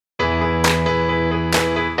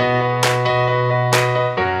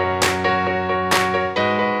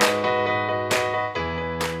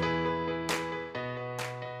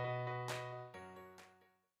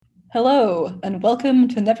Hello, and welcome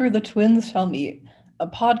to Never the Twins Shall Meet, a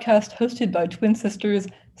podcast hosted by twin sisters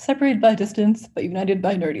separated by distance but united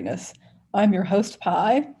by nerdiness. I'm your host,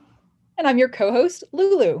 Pi. And I'm your co host,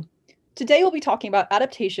 Lulu. Today we'll be talking about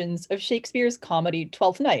adaptations of Shakespeare's comedy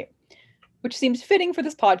Twelfth Night, which seems fitting for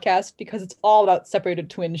this podcast because it's all about separated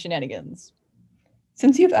twin shenanigans.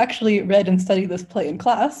 Since you've actually read and studied this play in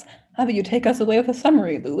class, how about you take us away with a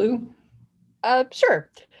summary, Lulu? Sure.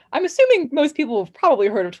 I'm assuming most people have probably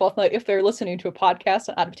heard of Twelfth Night if they're listening to a podcast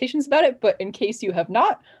on adaptations about it, but in case you have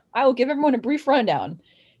not, I will give everyone a brief rundown.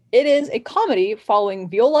 It is a comedy following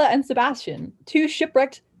Viola and Sebastian, two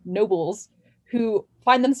shipwrecked nobles who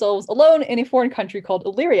find themselves alone in a foreign country called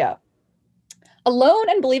Illyria. Alone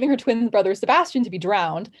and believing her twin brother Sebastian to be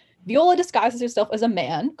drowned, Viola disguises herself as a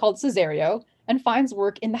man called Cesario and finds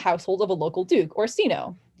work in the household of a local duke,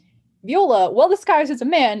 Orsino. Viola, well disguised as a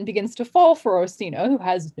man, begins to fall for Orsino, who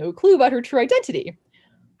has no clue about her true identity.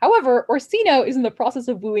 However, Orsino is in the process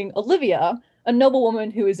of wooing Olivia, a noblewoman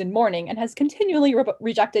who is in mourning and has continually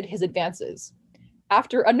rejected his advances.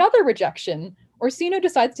 After another rejection, Orsino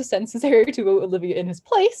decides to send Cesario to woo Olivia in his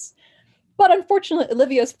place, but unfortunately,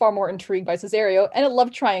 Olivia is far more intrigued by Cesario, and a love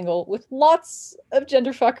triangle with lots of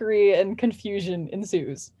genderfuckery and confusion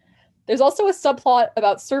ensues. There's also a subplot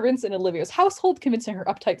about servants in Olivia's household convincing her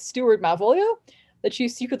uptight steward Malvolio that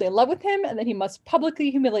she's secretly in love with him and that he must publicly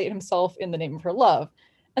humiliate himself in the name of her love.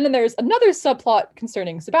 And then there's another subplot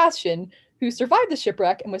concerning Sebastian, who survived the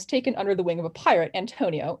shipwreck and was taken under the wing of a pirate,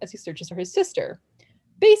 Antonio, as he searches for his sister.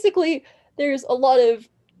 Basically, there's a lot of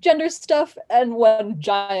gender stuff and one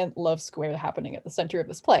giant love square happening at the center of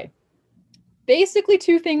this play. Basically,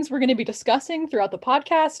 two things we're going to be discussing throughout the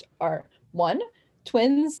podcast are one,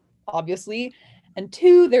 twins, obviously, and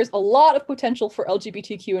two, there's a lot of potential for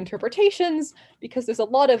LGBTQ interpretations because there's a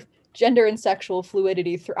lot of gender and sexual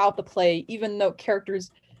fluidity throughout the play, even though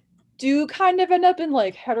characters do kind of end up in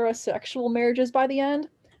like heterosexual marriages by the end.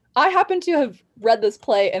 I happen to have read this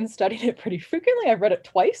play and studied it pretty frequently. I've read it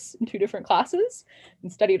twice in two different classes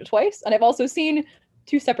and studied it twice. And I've also seen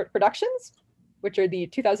two separate productions, which are the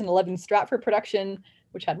 2011 Stratford production,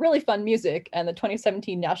 which had really fun music, and the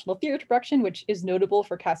 2017 National Theatre production, which is notable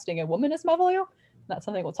for casting a woman as Malvolio. That's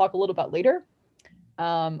something we'll talk a little about later.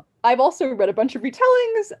 I've also read a bunch of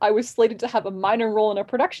retellings. I was slated to have a minor role in a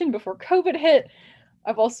production before COVID hit.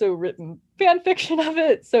 I've also written fan fiction of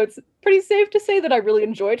it, so it's pretty safe to say that I really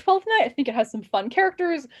enjoyed Twelfth Night. I think it has some fun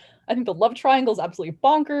characters. I think the love triangle is absolutely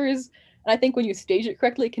bonkers, and I think when you stage it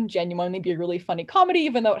correctly, it can genuinely be a really funny comedy,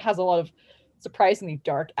 even though it has a lot of surprisingly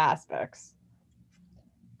dark aspects.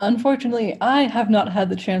 Unfortunately, I have not had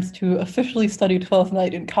the chance to officially study Twelfth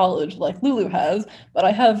Night in college like Lulu has, but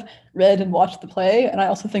I have read and watched the play, and I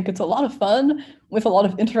also think it's a lot of fun with a lot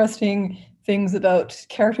of interesting things about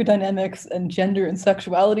character dynamics and gender and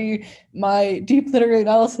sexuality. My deep literary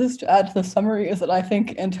analysis to add to the summary is that I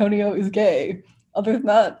think Antonio is gay. Other than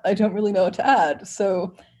that, I don't really know what to add.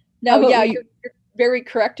 So, how No, about yeah, we? you're very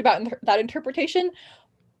correct about that interpretation.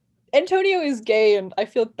 Antonio is gay, and I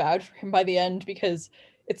feel bad for him by the end because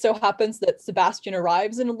it so happens that Sebastian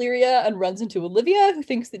arrives in Illyria and runs into Olivia, who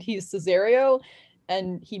thinks that he's Cesario,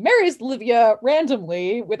 and he marries Olivia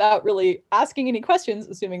randomly without really asking any questions,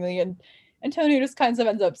 assumingly, and Antonio just kind of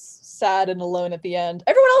ends up sad and alone at the end.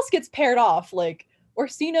 Everyone else gets paired off, like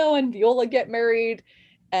Orsino and Viola get married,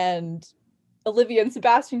 and Olivia and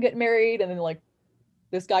Sebastian get married, and then like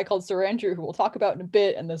this guy called Sir Andrew, who we'll talk about in a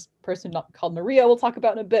bit, and this person called Maria we'll talk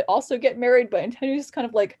about in a bit, also get married, but Antonio's just kind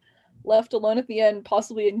of like left alone at the end,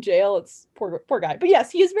 possibly in jail. It's poor guy. But yes,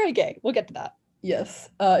 he is very gay. We'll get to that. Yes,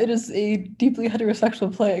 it is a deeply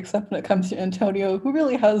heterosexual play, except when it comes to Antonio, who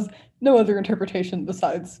really has no other interpretation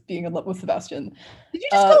besides being in love with Sebastian. Did you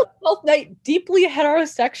just Uh, call Twelfth Night deeply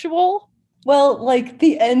heterosexual? well, like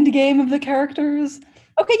the end game of the characters.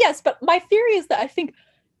 Okay, yes, but my theory is that I think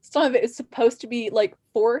some of it is supposed to be like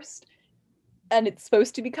forced and it's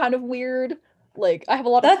supposed to be kind of weird. Like, I have a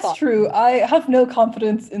lot of That's thoughts. true. I have no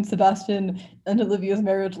confidence in Sebastian and Olivia's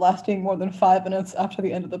marriage lasting more than 5 minutes after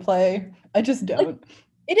the end of the play. I just Like, don't.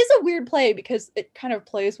 it is a weird play because it kind of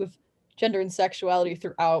plays with gender and sexuality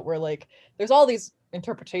throughout, where like there's all these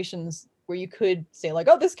interpretations where you could say like,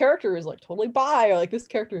 oh, this character is like totally bi, or like this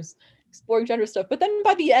character is exploring gender stuff, but then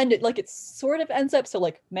by the end it sort of ends up so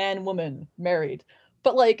like man, woman, married,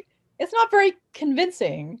 but like it's not very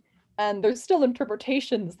convincing, and there's still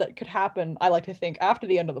interpretations that could happen, I like to think, after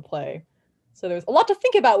the end of the play. So there's a lot to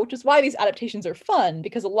think about, which is why these adaptations are fun,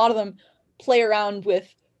 because a lot of them play around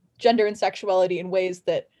with gender and sexuality in ways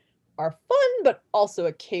that are fun, but also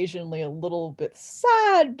occasionally a little bit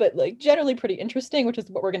sad, but like generally pretty interesting, which is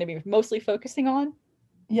what we're going to be mostly focusing on.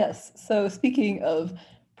 Yes, so speaking of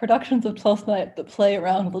productions of Twelfth Night that play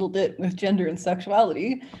around a little bit with gender and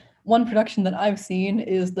sexuality. One production that I've seen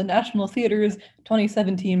is the National Theatre's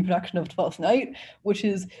 2017 production of Twelfth Night, which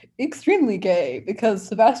is extremely gay because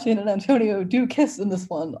Sebastian and Antonio do kiss in this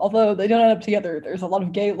one, although they don't end up together. There's a lot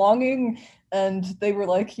of gay longing, and they were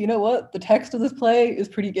like, you know what, the text of this play is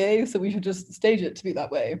pretty gay, so we should just stage it to be that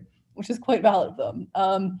way, which is quite valid of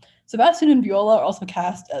them. Sebastian and Viola are also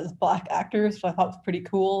cast as Black actors, which I thought was pretty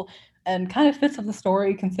cool and kind of fits with the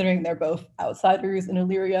story considering they're both outsiders in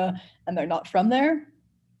Illyria and they're not from there.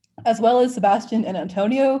 As well as Sebastian and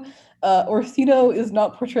Antonio, Orsino is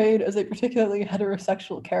not portrayed as a particularly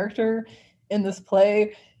heterosexual character in this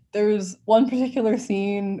play. There's one particular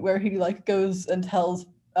scene where he like goes and tells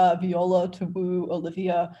Viola to woo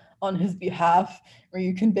Olivia on his behalf, where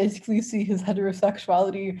you can basically see his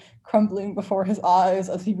heterosexuality crumbling before his eyes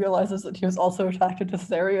as he realizes that he was also attracted to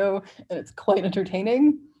Cesario, and it's quite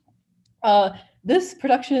entertaining. This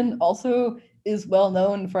production also is well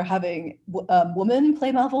known for having women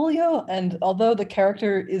play Malvolio, and although the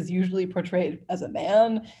character is usually portrayed as a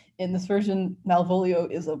man, in this version, Malvolio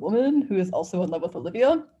is a woman who is also in love with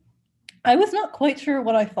Olivia. I was not quite sure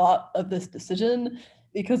what I thought of this decision,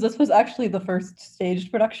 because this was actually the first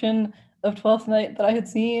staged production of Twelfth Night that I had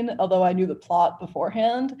seen, although I knew the plot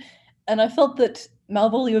beforehand. And I felt that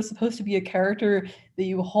Malvolio is supposed to be a character that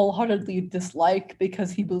you wholeheartedly dislike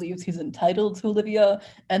because he believes he's entitled to Olivia,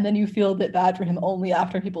 and then you feel a bit bad for him only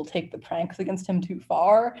after people take the pranks against him too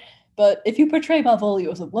far. But if you portray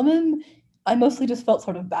Malvolio as a woman, I mostly just felt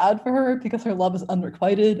sort of bad for her because her love is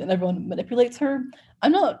unrequited and everyone manipulates her.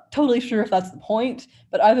 I'm not totally sure if that's the point,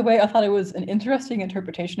 but either way, I thought it was an interesting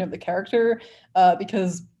interpretation of the character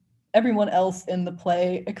because everyone else in the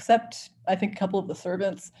play, except I think a couple of the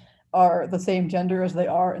servants, are the same gender as they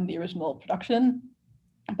are in the original production.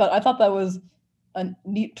 But I thought that was a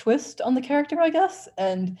neat twist on the character, I guess.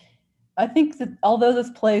 And I think that although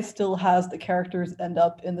this play still has the characters end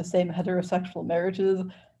up in the same heterosexual marriages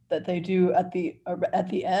that they do at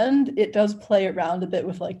the end, it does play around a bit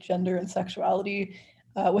with like gender and sexuality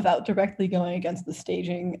without directly going against the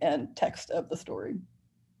staging and text of the story.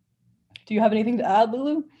 Do you have anything to add,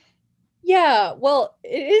 Lulu? Yeah, well,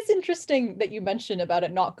 it is interesting that you mentioned about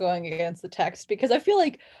it not going against the text, because I feel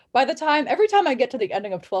like by the time, every time I get to the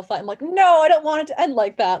ending of 12th Night, I'm like, no, I don't want it to end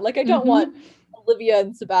like that. Like, I don't want Olivia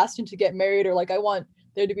and Sebastian to get married, or like, I want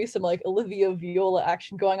there to be some like Olivia Viola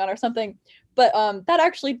action going on or something. But that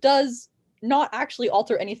actually does not actually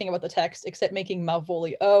alter anything about the text except making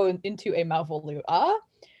Malvolio into a Malvolio.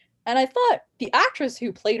 And I thought the actress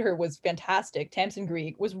who played her was fantastic. Tamsin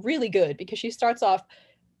Greig was really good because she starts off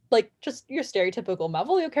like just your stereotypical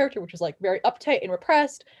Malvolio character, which is like very uptight and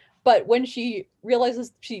repressed. But when she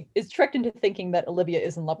realizes she is tricked into thinking that Olivia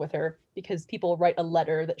is in love with her because people write a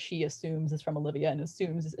letter that she assumes is from Olivia and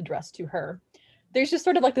assumes is addressed to her, there's just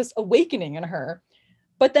sort of like this awakening in her.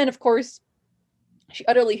 But then, of course, she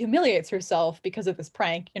utterly humiliates herself because of this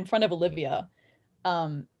prank in front of Olivia.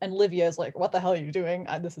 And Olivia is like, what the hell are you doing?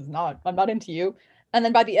 I'm not into you. And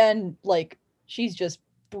then by the end, like, she's just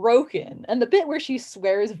broken. And the bit where she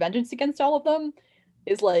swears vengeance against all of them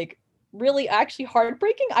is like really actually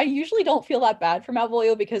heartbreaking. I usually don't feel that bad for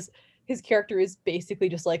Malvolio because his character is basically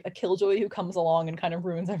just like a killjoy who comes along and kind of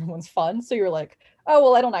ruins everyone's fun. So you're like, oh,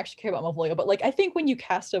 well, I don't actually care about Malvolio. But like, I think when you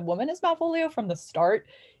cast a woman as Malvolio from the start,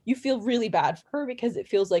 you feel really bad for her because it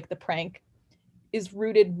feels like the prank is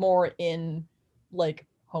rooted more in like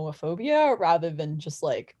homophobia rather than just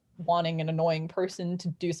like wanting an annoying person to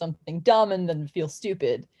do something dumb and then feel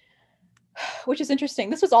stupid, which is interesting.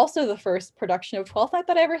 This was also the first production of Twelfth Night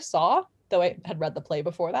that I ever saw, though I had read the play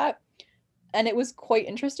before that. And it was quite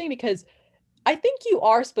interesting because I think you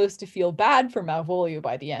are supposed to feel bad for Malvolio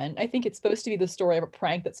by the end. I think it's supposed to be the story of a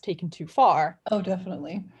prank that's taken too far. Oh,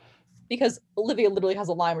 definitely. Because Olivia literally has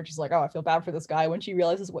a line where she's like, oh, I feel bad for this guy when she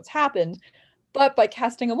realizes what's happened. But by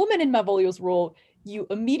casting a woman in Malvolio's role, you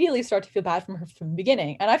immediately start to feel bad from her from the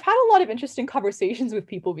beginning. And I've had a lot of interesting conversations with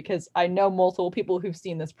people because I know multiple people who've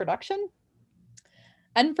seen this production.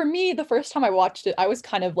 And for me, the first time I watched it, I was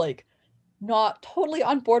kind of like not totally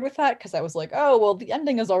on board with that because I was like, oh, well, the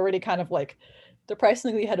ending is already kind of like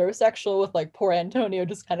depressingly heterosexual with like poor Antonio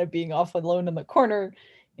just kind of being off alone in the corner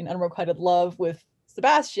in unrequited love with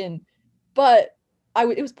Sebastian. But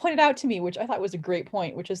it was pointed out to me, which I thought was a great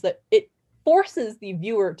point, which is that it forces the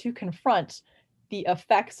viewer to confront the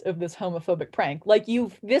effects of this homophobic prank. Like,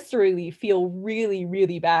 you viscerally feel really,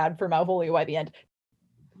 really bad for Malvolio by the end.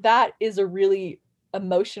 That is a really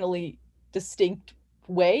emotionally distinct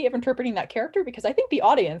way of interpreting that character, because I think the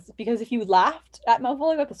audience, because if you laughed at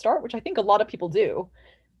Malvolio at the start, which I think a lot of people do,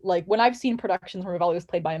 like when I've seen productions where Malvolio is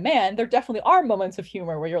played by a man, there definitely are moments of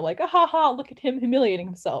humor where you're like, ah, ha ha, look at him humiliating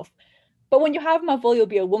himself. But when you have Malvolio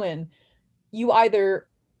be a woman, you either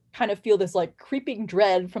kind of feel this like creeping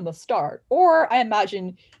dread from the start, or I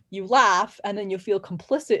imagine you laugh and then you feel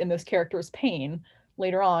complicit in this character's pain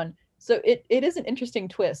later on. So it is an interesting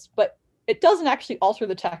twist, but it doesn't actually alter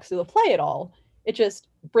the text of the play at all. It just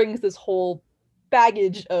brings this whole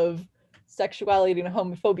baggage of sexuality and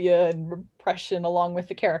homophobia and repression along with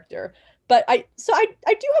the character. But I do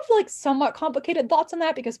have like somewhat complicated thoughts on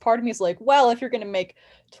that, because part of me is like, well, if you're going to make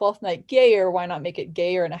 12th Night gayer, why not make it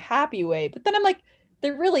gayer in a happy way? But then I'm like,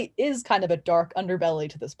 there really is kind of a dark underbelly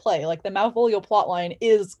to this play. Like the Malvolio plotline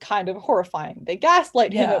is kind of horrifying. They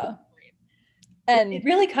gaslight him Yeah. and It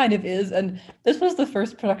really kind of is. And this was the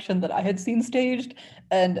first production that I had seen staged.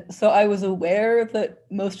 And so I was aware that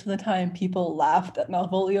most of the time people laughed at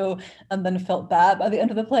Malvolio and then felt bad by the end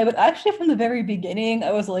of the play. But actually, from the very beginning,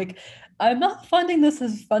 I was like, I'm not finding this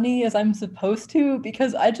as funny as I'm supposed to,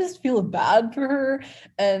 because I just feel bad for her.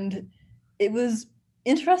 And it was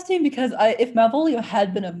interesting because if Malvolio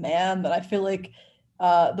had been a man, then I feel like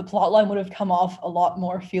the plotline would have come off a lot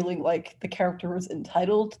more feeling like the character was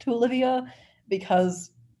entitled to Olivia,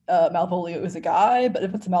 because Malvolio is a guy. But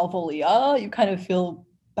if it's Malvolia, you kind of feel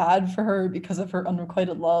bad for her because of her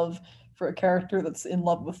unrequited love for a character that's in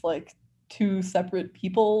love with like two separate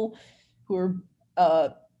people who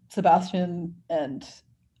are Sebastian and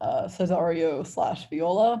Cesario slash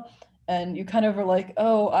Viola. And you kind of are like,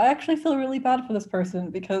 oh, I actually feel really bad for this person,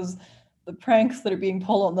 because the pranks that are being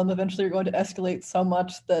pulled on them eventually are going to escalate so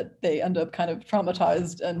much that they end up kind of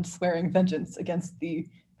traumatized and swearing vengeance against the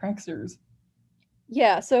pranksters.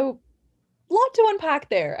 yeah, so a lot to unpack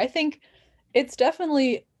there. I think it's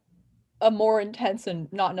definitely a more intense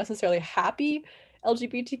and not necessarily happy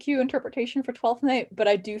LGBTQ interpretation for 12th Night, but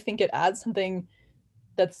I do think it adds something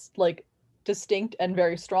that's like distinct and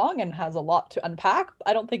very strong and has a lot to unpack.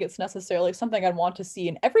 I don't think it's necessarily something I'd want to see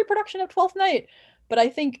in every production of 12th Night, but I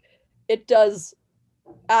think it does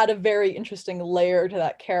add a very interesting layer to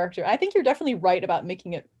that character. I think you're definitely right about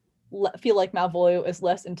making it feel like Malvolio is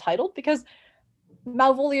less entitled, because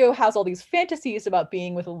Malvolio has all these fantasies about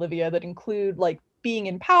being with Olivia that include like being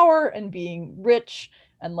in power and being rich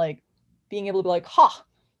and like being able to be like, ha,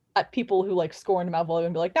 at people who like scorn Malvolio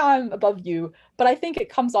and be like, now I'm above you. But I think it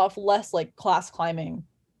comes off less like class climbing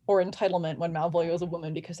or entitlement when Malvolio is a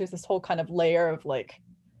woman, because there's this whole kind of layer of like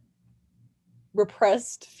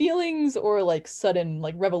repressed feelings or like sudden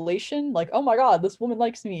like revelation, like, oh my God, this woman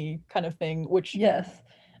likes me kind of thing, which, Yes.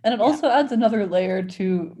 And it yeah. also adds another layer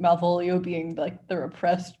to Malvolio being like the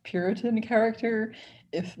repressed Puritan character.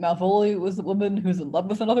 If Malvolio was a woman who's in love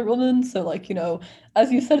with another woman, so like,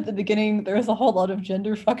 as you said at the beginning, there's a whole lot of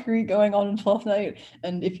gender fuckery going on in 12th Night,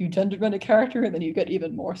 and if you gender bend a character, then you get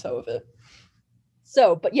even more so of it.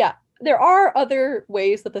 So, but yeah, there are other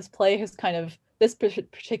ways that this play has kind of, this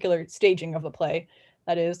particular staging of the play,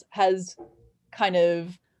 that is, has kind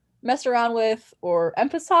of messed around with or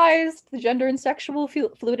emphasized the gender and sexual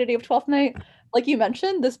fluidity of 12th Night. Like you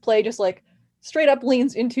mentioned, this play just like straight up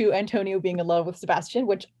leans into Antonio being in love with Sebastian,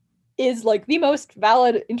 which is like the most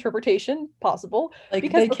valid interpretation possible. Like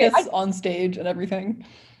Because, they okay, kiss on stage and everything.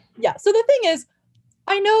 yeah, so the thing is,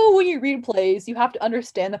 I know when you read plays, you have to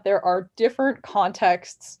understand that there are different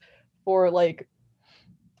contexts for like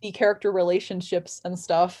the character relationships and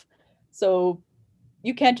stuff. So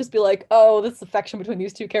you can't just be like, oh, this affection between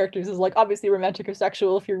these two characters is like obviously romantic or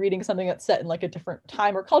sexual if you're reading something that's set in like a different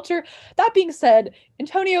time or culture. That being said,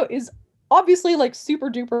 Antonio is obviously like super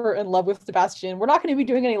duper in love with Sebastian. We're not going to be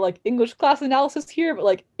doing any like English class analysis here, but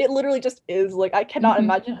like it literally just is. Like I cannot Mhm.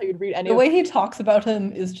 imagine how you'd read any The of. way he talks about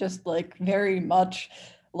him is just like very much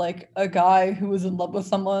like a guy who was in love with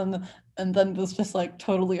someone and then was just like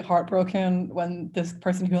totally heartbroken when this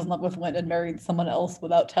person he was in love with went and married someone else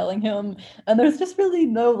without telling him. And there's just really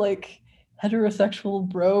no like heterosexual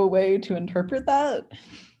bro way to interpret that.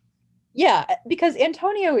 Yeah, because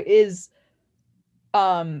Antonio is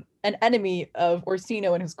an enemy of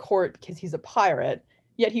Orsino and his court because he's a pirate,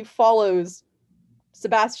 yet he follows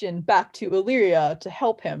Sebastian back to Illyria to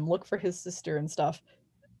help him look for his sister and stuff.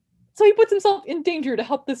 So he puts himself in danger to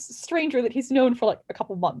help this stranger that he's known for like a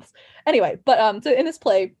couple months. Anyway, but so in this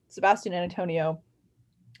play, Sebastian and Antonio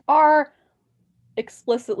are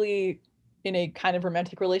explicitly in a kind of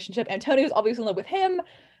romantic relationship. Antonio's obviously in love with him.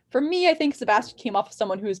 For me, I think Sebastian came off as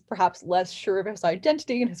someone who is perhaps less sure of his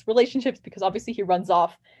identity and his relationships, because obviously he runs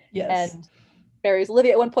off Yes. and marries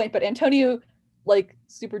Olivia at one point, but Antonio, like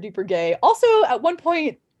super duper gay. Also, at one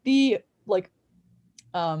point, the like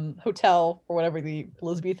hotel, or whatever the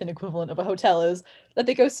Elizabethan equivalent of a hotel is, that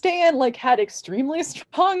they go stay in, like, had extremely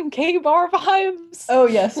strong gay bar vibes. Oh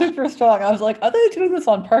yeah, super strong. I was like, are they doing this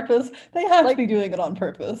on purpose? They have Like, to be doing it on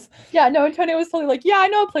purpose. yeah, no, Antonio was totally like, yeah, I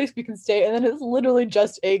know a place we can stay, and then it's literally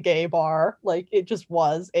just a gay bar. Like, it just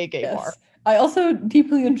was a gay bar. Yes. I also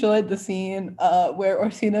deeply enjoyed the scene where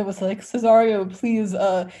Orsina was like, Cesario, please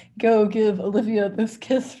go give Olivia this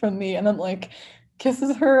kiss from me. And then like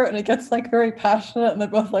kisses her and it gets like very passionate and they're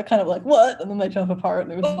both like kind of like, what? And then they jump apart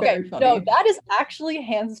and it was Okay, very no, funny. that is actually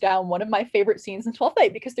hands down one of my favorite scenes in 12th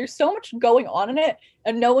Night, because there's so much going on in it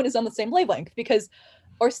and no one is on the same wavelength, because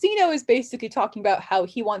Orsino is basically talking about how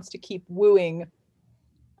he wants to keep wooing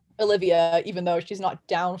Olivia even though she's not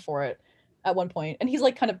down for it at one point. And he's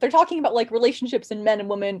like kind of, they're talking about like relationships and men and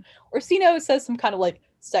women. Orsino says some kind of like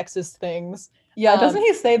sexist things. Yeah, doesn't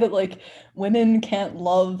he say that like women can't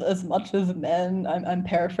love as much as men? I'm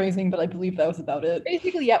paraphrasing, but I believe that was about it.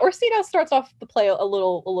 Basically, yeah. Orsino starts off the play a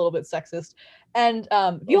little bit sexist. And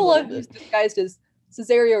A Viola, little who's bit. disguised as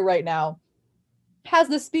Cesario right now, has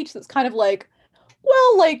this speech that's kind of like,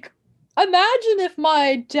 well, like, imagine if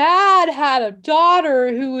my dad had a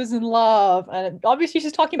daughter who was in love. And obviously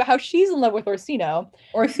she's talking about how she's in love with Orsino.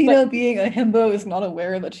 But Orsina, being a himbo, is not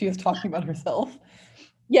aware that she is talking about herself.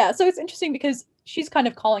 yeah, so it's interesting because she's kind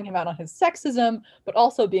of calling him out on his sexism, but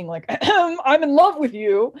also being like, I'm in love with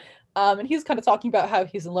you. And he's kind of talking about how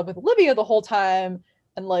he's in love with Olivia the whole time.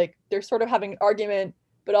 And like they're sort of having an argument,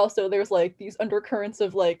 but also there's like these undercurrents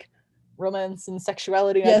of like romance and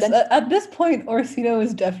sexuality and Yes, identity. at this point, Orsino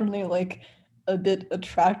is definitely like a bit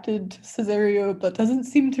attracted to Cesario, but doesn't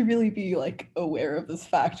seem to really be like aware of this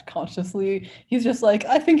fact consciously. He's just like,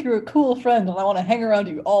 I think you're a cool friend and I want to hang around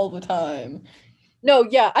you all the time. No,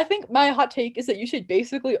 yeah, I think my hot take is that you should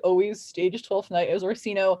basically always stage 12th Night as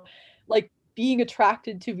Orsino, like being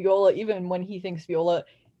attracted to Viola even when he thinks Viola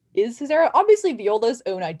is Cesare. Obviously, Viola's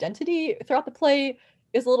own identity throughout the play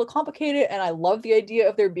is a little complicated, and I love the idea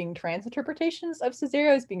of there being trans interpretations of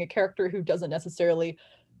Cesare as being a character who doesn't necessarily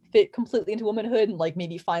fit completely into womanhood and like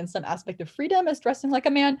maybe find some aspect of freedom as dressing like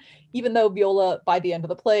a man, even though Viola by the end of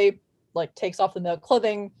the play like takes off the male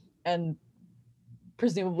clothing and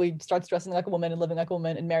presumably starts dressing like a woman and living like a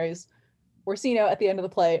woman and marries Orsino at the end of the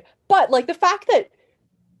play. But like the fact that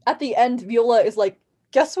at the end Viola is like,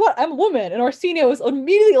 guess what? I'm a woman. And Orsino is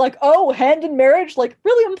immediately like, oh, hand in marriage, like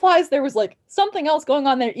really implies there was like something else going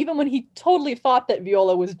on there, even when he totally thought that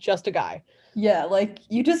Viola was just a guy. Yeah, like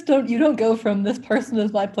you don't go from this person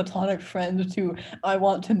is my platonic friend to I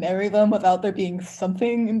want to marry them without there being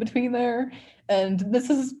something in between there. And this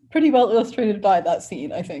is pretty well illustrated by that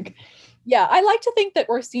scene, I think. Yeah, I like to think that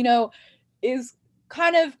Orsino is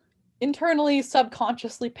kind of internally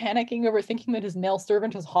subconsciously panicking over thinking that his male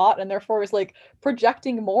servant is hot and therefore is like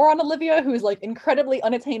projecting more on Olivia, who is like incredibly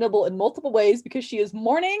unattainable in multiple ways because she is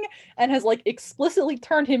mourning and has like explicitly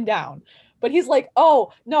turned him down. But he's like,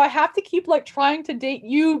 oh no, I have to keep like trying to date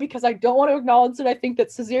you because I don't want to acknowledge that I think that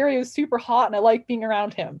Cesario is super hot and I like being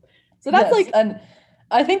around him. So that's Yes, like, and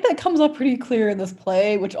I think that comes up pretty clear in this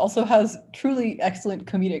play, which also has truly excellent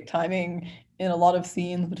comedic timing in a lot of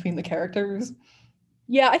scenes between the characters.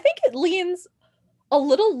 yeah, I think it leans a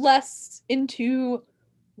little less into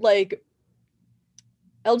like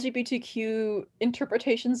LGBTQ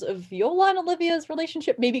interpretations of Viola and Olivia's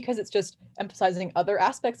relationship, maybe because it's just emphasizing other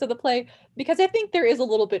aspects of the play. Because I think there is a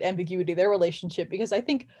little bit ambiguity their relationship. Because I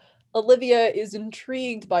think Olivia is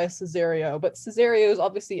intrigued by Cesario, but Cesario is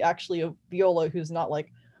obviously actually a Viola who's not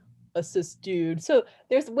like a cis dude. So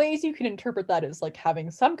there's ways you can interpret that as like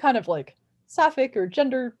having some kind of like sapphic or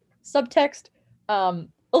gender subtext.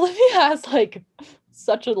 Olivia has like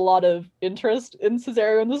such a lot of interest in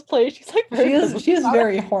Cesario in this play. She's like very She is about it.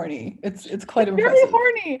 very horny. It's quite It's very impressive.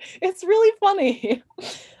 horny. It's really funny.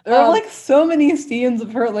 There are like so many scenes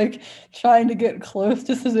of her like trying to get close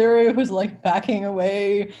to Cesario who's like backing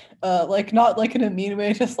away, like not like in a mean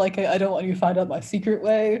way, just like I don't want you to find out my secret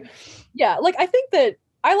way. Yeah, like I think that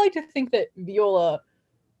I like to think that Viola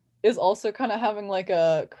is also kind of having like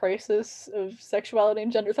a crisis of sexuality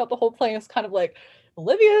and gender throughout the whole play. It's kind of like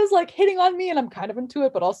Olivia is like hitting on me and I'm kind of into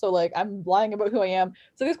it, but also like I'm lying about who I am.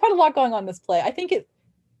 So there's quite a lot going on in this play. I think it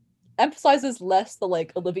emphasizes less the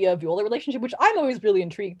like Olivia Viola relationship, which I'm always really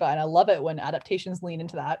intrigued by, and I love it when adaptations lean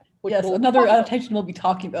into that. Which Yes, we'll another talk about. adaptation we'll be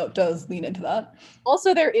talking about does lean into that.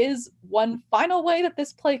 Also, there is one final way that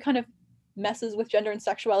this play kind of messes with gender and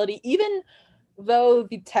sexuality, even though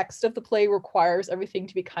the text of the play requires everything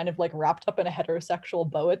to be kind of like wrapped up in a heterosexual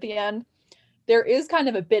bow at the end. There is kind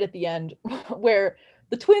of a bit at the end where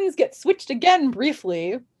the twins get switched again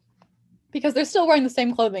briefly because they're still wearing the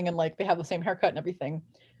same clothing and like they have the same haircut and everything.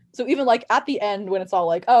 So even like at the end when it's all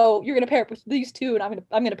like, oh, you're gonna pair up with these two and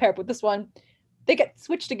I'm gonna pair up with this one, they get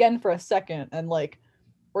switched again for a second, and like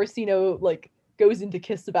Orsino like goes in to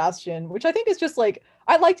kiss Sebastian, which I think is just like,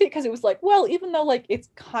 I liked it because it was like, well, even though like it's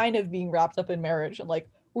kind of being wrapped up in marriage and like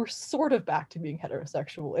we're sort of back to being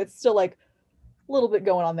heterosexual, it's still like a little bit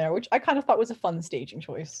going on there, which I kind of thought was a fun staging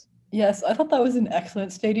choice. Yes, I thought that was an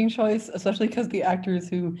excellent staging choice, especially because the actors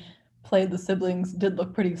who played the siblings did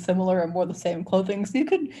look pretty similar and wore the same clothing. So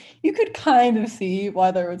you could kind of see why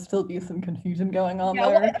there would still be some confusion going on Yeah,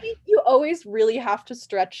 well, there. I mean, you always really have to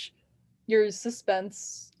stretch your suspension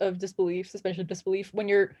of disbelief when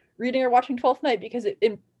you're reading or watching Twelfth Night, because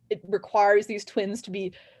it requires these twins to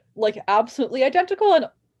be like absolutely identical, and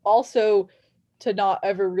also to not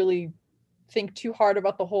ever really think too hard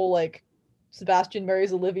about the whole like Sebastian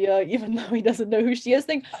marries Olivia even though he doesn't know who she is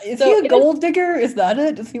thing. Is he So a it is, gold digger? Is that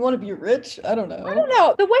it? Does he want to be rich? I don't I don't know.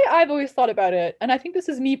 know, the way I've always thought about it, and I think this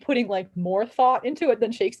is me putting like more thought into it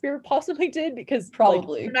than Shakespeare possibly did, because like you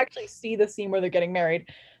Probably. can actually see the scene where they're getting married,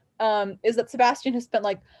 is that Sebastian has spent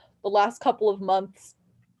like the last couple of months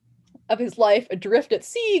of his life adrift at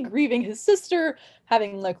sea, grieving his sister,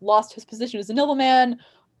 having like lost his position as a nobleman,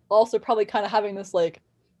 also probably kind of having this like,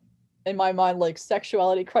 in my mind, like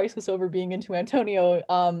sexuality crisis over being into Antonio,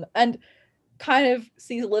 and kind of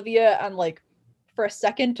sees Olivia and like for a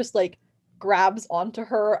second just like grabs onto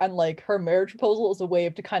her, and like her marriage proposal is a way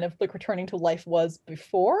of to kind of like returning to life was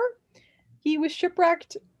before he was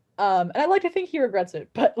shipwrecked. And I like to think he regrets it,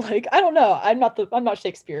 but like I don't know. I'm not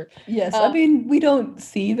Shakespeare. Yes, I Um, mean, we don't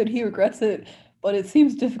see that he regrets it, but it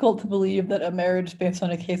seems difficult to believe that a marriage based on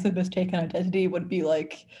a case of mistaken identity would be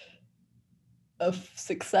like a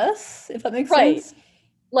success, if that makes right. sense.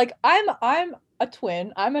 Like I'm a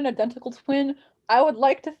twin. I'm an identical twin. I would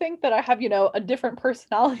like to think that I have, a different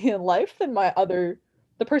personality in life than the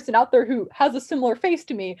person out there who has a similar face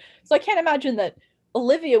to me. So I can't imagine that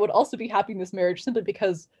Olivia would also be happy in this marriage simply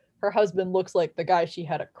because her husband looks like the guy she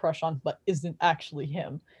had a crush on but isn't actually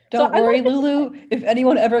him. So Don't I worry, like to Lulu. If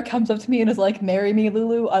anyone ever comes up to me and is like, marry me,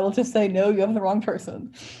 Lulu, I will just say, no, you have the wrong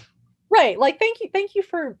person. right, like thank you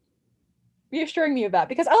for reassuring me of that,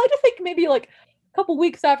 because I like to think maybe like a couple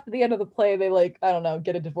weeks after the end of the play they like, I don't know,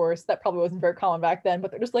 get a divorce. That probably wasn't very common back then,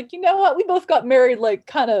 but they're just like, you know what, we both got married like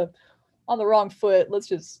kind of on the wrong foot, let's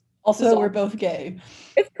just Also, we're dissolve. both gay.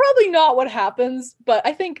 It's probably not what happens, but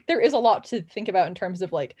I think there is a lot to think about in terms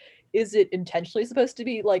of like, is it intentionally supposed to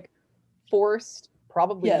be like forced?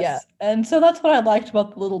 Probably, yeah. Yes. And so that's what I liked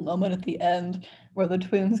about the little moment at the end where the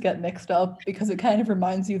twins get mixed up, because it kind of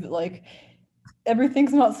reminds you that like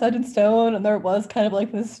everything's not set in stone, and there was kind of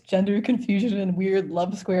like this gender confusion and weird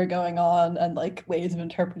love square going on, and like ways of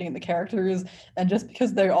interpreting the characters, and just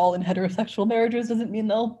because they're all in heterosexual marriages doesn't mean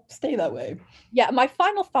they'll stay that way. Yeah, my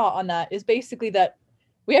final thought on that is basically that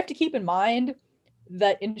we have to keep in mind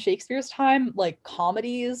that in Shakespeare's time, like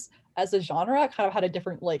comedies as a genre kind of had a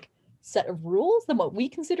different like set of rules than what we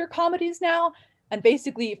consider comedies now. And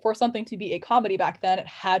basically, for something to be a comedy back then, it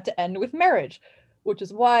had to end with marriage, which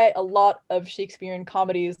is why a lot of Shakespearean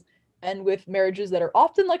comedies end with marriages that are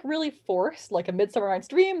often like really forced, like A Midsummer Night's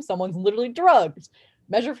Dream, someone's literally drugged.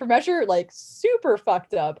 Measure for Measure, like super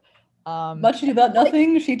fucked up. Much ado about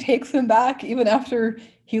nothing, she takes him back even after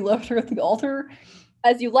he left her at the altar.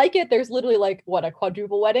 As You Like It, there's literally like what, a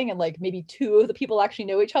quadruple wedding, and like maybe two of the people actually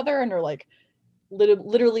know each other and are like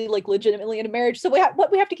literally like legitimately in a marriage. So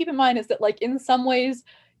what we have to keep in mind is that like in some ways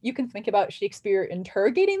you can think about Shakespeare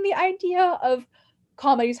interrogating the idea of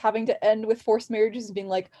comedies having to end with forced marriages and being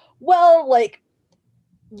like, well, like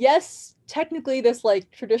yes, technically this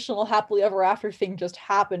like traditional happily ever after thing just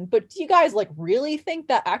happened, but do you guys like really think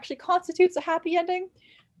that actually constitutes a happy ending?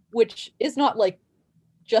 Which is not like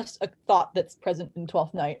just a thought that's present in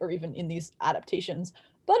Twelfth Night or even in these adaptations,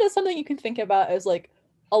 but as something you can think about as like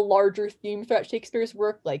a larger theme throughout Shakespeare's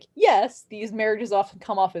work. Like, yes, these marriages often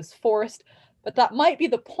come off as forced, but that might be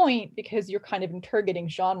the point because you're kind of interrogating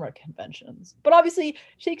genre conventions. But obviously,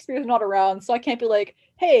 Shakespeare's not around, so I can't be like,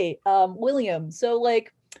 hey, William, so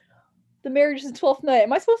like the marriages in Twelfth Night,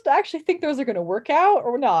 am I supposed to actually think those are going to work out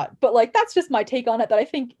or not? But like, that's just my take on it. That I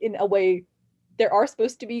think in a way there are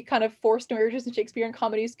supposed to be kind of forced marriages in Shakespearean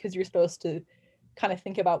comedies because you're supposed to kind of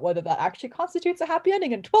think about whether that actually constitutes a happy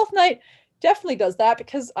ending. And Twelfth Night definitely does that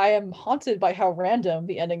because I am haunted by how random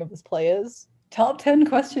the ending of this play is. Top 10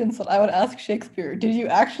 questions that I would ask Shakespeare. Did you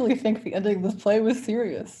actually think the ending of this play was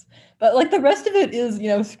serious? But like the rest of it is,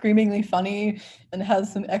 screamingly funny and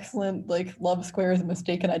has some excellent like love squares and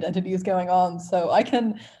mistaken identities going on. So I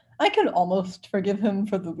can almost forgive him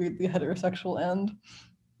for the weirdly heterosexual end.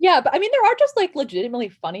 Yeah, but I mean, there are just like legitimately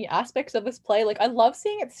funny aspects of this play. Like, I love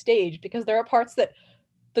seeing it staged because there are parts that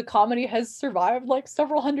the comedy has survived like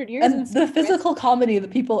several hundred years. And the physical comedy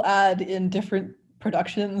that people add in different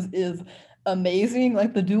productions is amazing.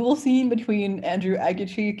 Like the duel scene between Andrew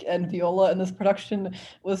Aguchik and Viola in this production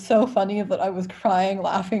was so funny that I was crying,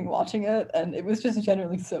 laughing, watching it, and it was just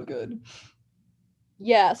generally so good.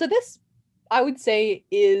 Yeah, so this, I would say,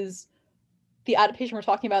 is the adaptation we're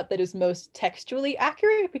talking about that is most textually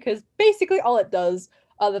accurate, because basically all it does,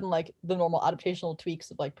 other than like the normal adaptational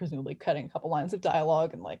tweaks of like presumably cutting a couple lines of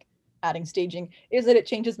dialogue and like adding staging, is that it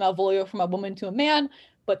changes Malvolio from a woman to a man,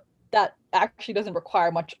 but that actually doesn't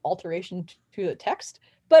require much alteration to the text,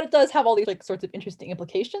 but it does have all these like sorts of interesting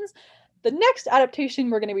implications. The next adaptation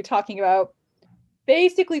we're going to be talking about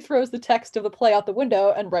basically throws the text of the play out the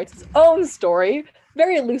window and writes its own story,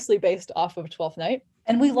 very loosely based off of Twelfth Night.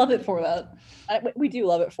 And we love it for that. We do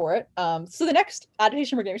love it for it. So the next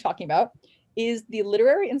adaptation we're going to be talking about is the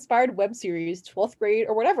literary-inspired web series 12th Grade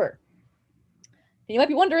or Whatever. And you might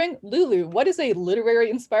be wondering, Lulu, what is a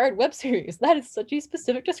literary-inspired web series? That is such a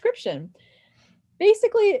specific description.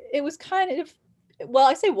 Basically, it was kind of, well,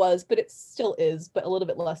 I say was, but it still is, but a little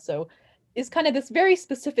bit less so, is kind of this very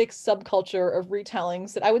specific subculture of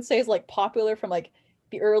retellings that I would say is like popular from like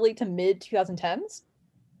the early to mid 2010s.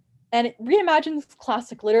 And it reimagines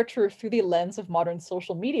classic literature through the lens of modern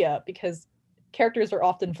social media, because characters are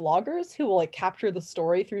often vloggers who will like capture the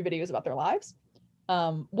story through videos about their lives.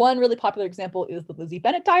 One really popular example is the Lizzie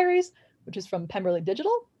Bennet Diaries, which is from Pemberley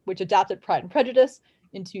Digital, which adapted Pride and Prejudice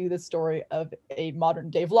into the story of a modern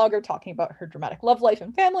day vlogger talking about her dramatic love life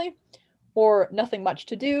and family. Or Nothing Much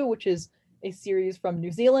to Do, which is a series from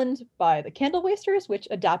New Zealand by the Candle Wasters, which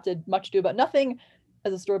adapted Much Ado About Nothing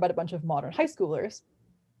as a story about a bunch of modern high schoolers.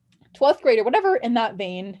 12th Grade or Whatever, in that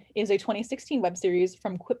vein, is a 2016 web series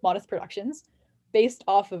from Quip Modest Productions based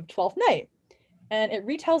off of Twelfth Night. And it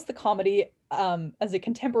retells the comedy as a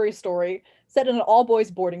contemporary story set in an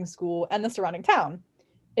all-boys boarding school and the surrounding town.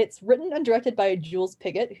 It's written and directed by Jules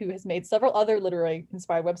Piggott, who has made several other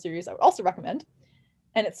literary-inspired web series I would also recommend.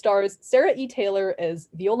 And it stars Sarah E. Taylor as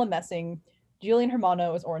Viola Messing, Julian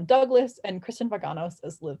Hermano as Oren Douglas, and Kristen Vaganos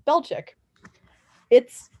as Liv Belchick.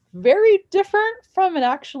 It's very different from an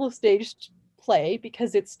actual staged play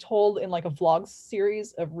because it's told in like a vlog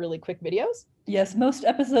series of really quick videos. Yes, most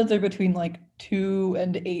episodes are between like 2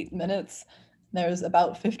 and 8 minutes. There's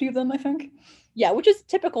about 50 of them, I think. Yeah, which is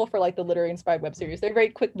typical for like the literary inspired web series. They're very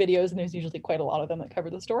quick videos, and there's usually quite a lot of them that cover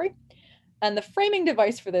the story. And the framing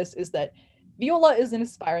device for this is that Viola is an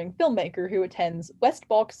aspiring filmmaker who attends West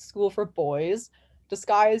Balk School for Boys,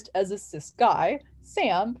 disguised as a cis guy.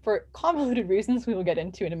 Sam, for convoluted reasons we will get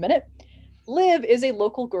into in a minute. Liv is a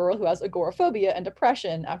local girl who has agoraphobia and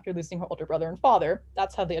depression after losing her older brother and father.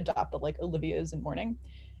 That's how they adopt that like Olivia is in mourning.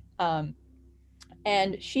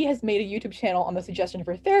 And she has made a YouTube channel on the suggestion of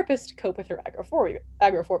her therapist to cope with her agoraphobia.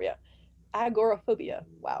 Agoraphobia.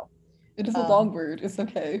 Wow. It is a long word. It's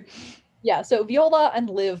okay. Yeah, so Viola and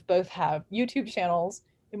Liv both have YouTube channels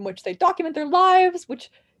in which they document their lives,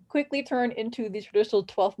 which quickly turn into the traditional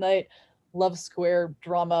 12th Night love square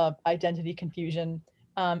drama identity confusion.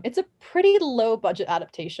 It's a pretty low budget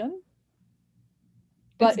adaptation.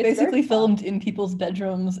 But it's basically filmed in people's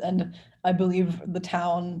bedrooms and I believe the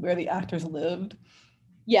town where the actors lived.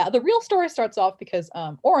 Yeah, the real story starts off because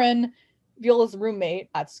Oren, Viola's roommate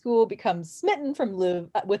at school, becomes smitten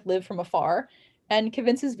with Liv from afar and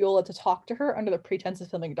convinces Viola to talk to her under the pretense of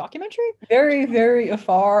filming a documentary. Very, very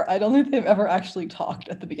afar. I don't think they've ever actually talked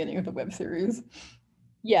at the beginning of the web series.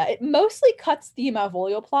 Yeah, it mostly cuts the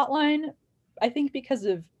Malvolio plotline, I think because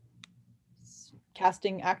of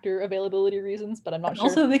casting actor availability reasons, but I'm not sure.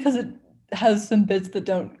 Also because it has some bits that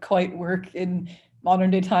don't quite work in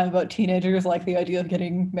modern day time about teenagers, like the idea of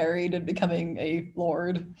getting married and becoming a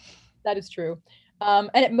lord. That is true.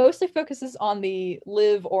 And it mostly focuses on the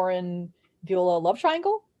Liv, Oren, Viola love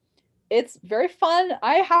triangle. It's very fun.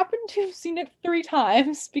 I happen to have seen it 3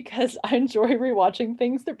 times because I enjoy rewatching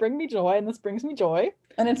things that bring me joy, and this brings me joy.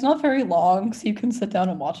 And it's not very long, so you can sit down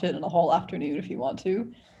and watch it in a whole afternoon if you want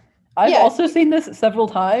to. I've also seen this several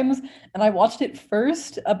times, and I watched it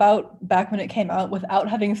first about back when it came out without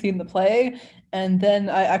having seen the play, and then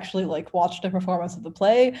I actually like watched a performance of the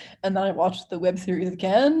play, and then I watched the web series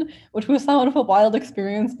again, which was somewhat of a wild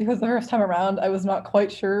experience because the first time around I was not quite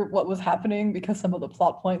sure what was happening because some of the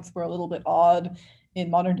plot points were a little bit odd in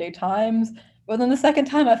modern day times. But then the second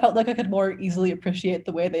time I felt like I could more easily appreciate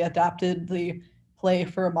the way they adapted the play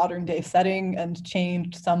for a modern day setting and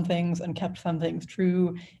changed some things and kept some things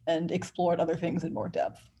true and explored other things in more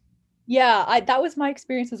depth. Yeah, that was my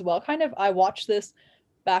experience as well. Kind of, I watched this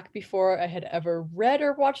back before I had ever read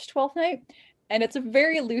or watched 12th Night, and it's a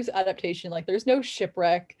very loose adaptation. Like, there's no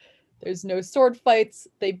shipwreck. There's no sword fights.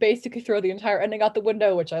 They basically throw the entire ending out the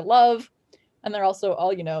window, which I love. And they're also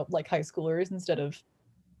all, like high schoolers instead of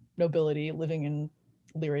nobility living in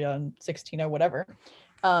Lyria and 16 or whatever.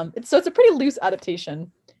 So it's a pretty loose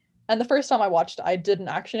adaptation. And the first time I watched, I didn't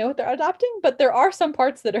actually know what they're adapting, but there are some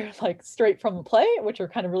parts that are like straight from the play, which are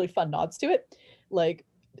kind of really fun nods to it. Like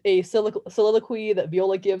a soliloquy that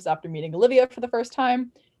Viola gives after meeting Olivia for the first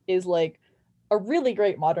time is like a really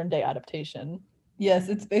great modern day adaptation. Yes,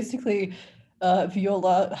 it's basically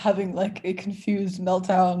Viola having like a confused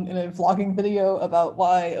meltdown in a vlogging video about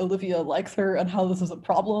why Olivia likes her and how this is a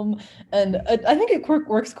problem. And I think it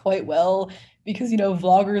works quite well because,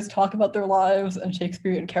 vloggers talk about their lives and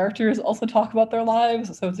Shakespearean characters also talk about their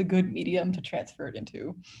lives. So it's a good medium to transfer it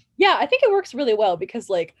into. Yeah, I think it works really well because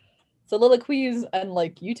like soliloquies and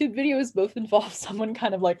like YouTube videos both involve someone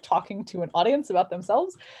kind of like talking to an audience about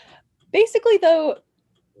themselves. Basically, though,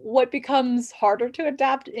 what becomes harder to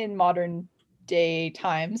adapt in modern day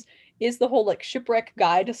times is the whole like shipwreck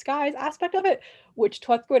guy disguise aspect of it, which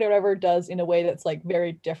 12th Grade or whatever does in a way that's like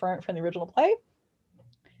very different from the original play.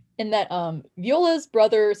 In that Viola's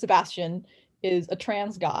brother Sebastian is a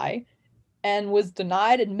trans guy and was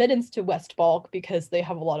denied admittance to Westbalk because they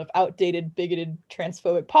have a lot of outdated, bigoted,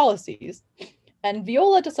 transphobic policies. And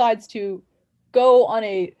Viola decides to go on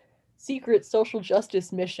a secret social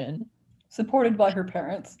justice mission. Supported by her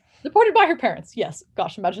parents. Supported by her parents, yes.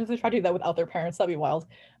 Gosh, imagine if they tried to do that without their parents. That'd be wild.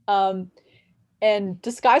 And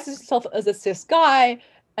disguises himself as a cis guy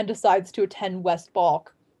and decides to attend Westbalk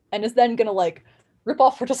and is then gonna like rip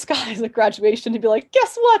off her disguise at graduation to be like,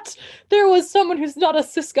 guess what? There was someone who's not a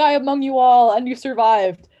cis guy among you all and you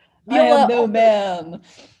survived. Viola, I am no man.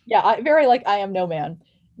 Yeah, very like I am no man.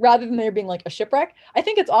 Rather than there being like a shipwreck. I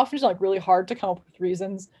think it's often just like really hard to come up with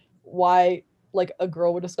reasons why like a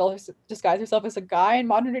girl would disguise herself as a guy in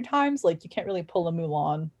modern day times. Like you can't really pull a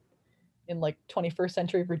Mulan in like 21st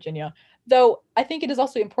century Virginia. Though I think it is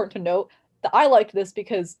also important to note that I liked this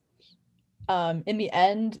because in the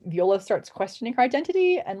end, Viola starts questioning her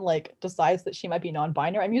identity and like decides that she might be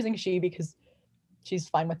non-binary. I'm using she because she's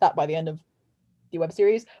fine with that by the end of the web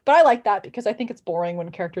series. But I like that because I think it's boring when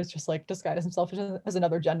characters just like disguise themselves as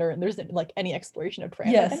another gender and there's like any exploration of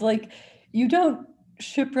trans. Yes, like you don't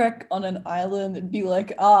shipwreck on an island and be like,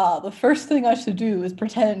 the first thing I should do is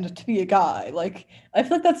pretend to be a guy. Like, I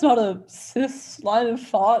feel like that's not a cis line of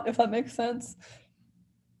thought, if that makes sense.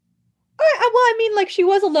 Well, I mean, like, she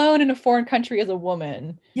was alone in a foreign country as a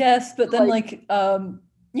woman. Yes, but then,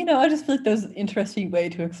 I just feel like there's an interesting way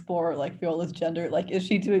to explore, like, Viola's gender. Like, is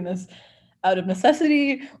she doing this out of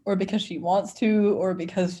necessity, or because she wants to, or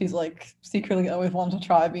because she's, like, secretly always wanted to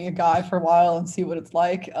try being a guy for a while and see what it's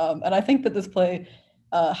like? And I think that this play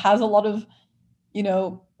has a lot of,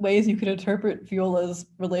 ways you could interpret Viola's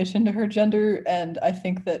relation to her gender, and I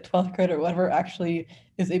think that 12th Grade or whatever actually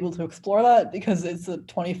is able to explore that because it's a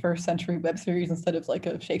 21st century web series instead of like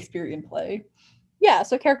a Shakespearean play. Yeah,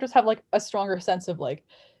 so characters have like a stronger sense of like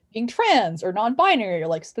being trans or non-binary or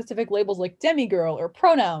like specific labels like demigirl or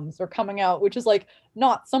pronouns are coming out, which is like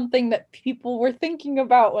not something that people were thinking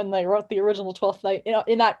about when they wrote the original 12th Night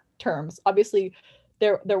in that terms. Obviously,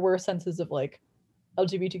 there were senses of like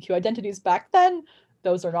LGBTQ identities back then.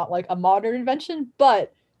 Those are not like a modern invention,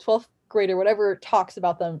 but 12th Grade or whatever talks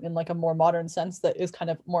about them in like a more modern sense that is kind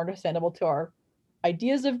of more understandable to our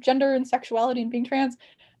ideas of gender and sexuality and being trans.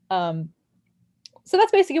 So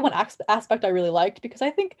that's basically one aspect I really liked because I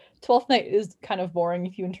think 12th Night is kind of boring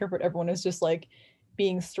if you interpret everyone as just like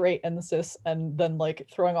being straight and cis and then like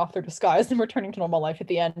throwing off their disguise and returning to normal life at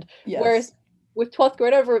the end. Yes. Whereas with 12th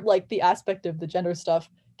Grade over, like the aspect of the gender stuff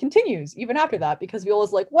continues even after that because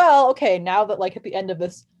Viola's like, well, okay, now that like at the end of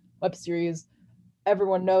this web series,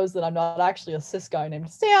 everyone knows that I'm not actually a cis guy named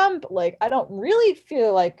Sam, but like I don't really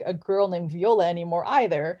feel like a girl named Viola anymore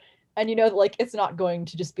either. And like it's not going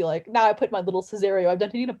to just be like, now I put my little Cesario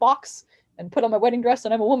identity in a box and put on my wedding dress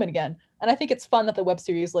and I'm a woman again. And I think it's fun that the web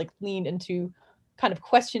series like leaned into kind of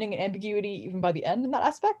questioning and ambiguity even by the end in that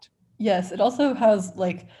aspect. Yes, it also has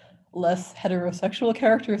like less heterosexual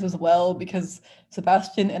characters as well because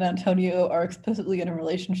Sebastian and Antonio are explicitly in a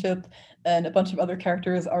relationship and a bunch of other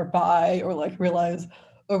characters are bi or like realize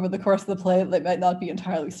over the course of the play they might not be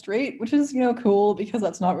entirely straight, which is, cool because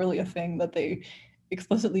that's not really a thing that they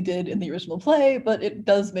explicitly did in the original play, but it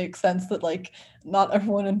does make sense that like not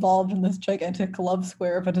everyone involved in this gigantic love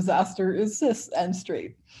square of a disaster is cis and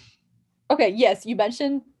straight. Okay, yes, you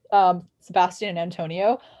mentioned Sebastian and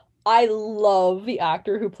Antonio. I love the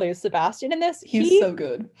actor who plays Sebastian in this. He's so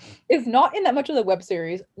good. Is not in that much of the web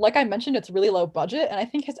series. Like I mentioned, it's really low budget, and I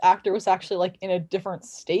think his actor was actually like in a different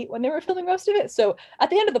state when they were filming most of it. So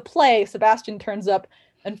at the end of the play, Sebastian turns up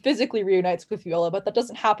and physically reunites with Viola, but that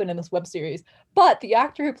doesn't happen in this web series. But the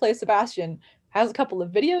actor who plays Sebastian has a couple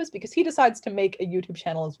of videos because he decides to make a YouTube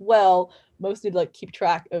channel as well, mostly to like keep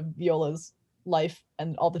track of Viola's life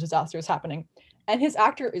and all the disasters happening. And his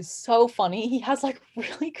actor is so funny. He has like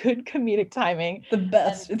really good comedic timing. The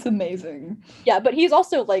best. It's amazing. Yeah, but he's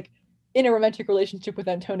also like in a romantic relationship with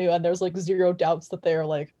Antonio, and there's like zero doubts that they are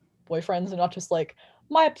like boyfriends and not just like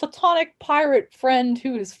my platonic pirate friend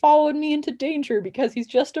who has followed me into danger because he's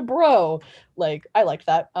just a bro. Like, I liked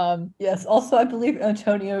that. Yes, also I believe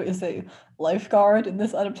Antonio is a lifeguard in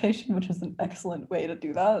this adaptation, which is an excellent way to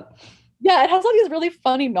do that. Yeah, it has all these really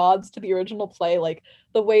funny nods to the original play. Like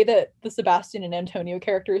the way that the Sebastian and Antonio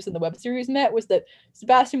characters in the web series met was that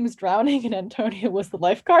Sebastian was drowning and Antonio was the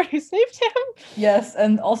lifeguard who saved him. Yes,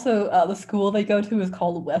 and also the school they go to is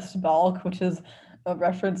called West Balk, which is a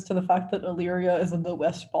reference to the fact that Illyria is in the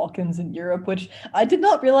West Balkans in Europe, which I did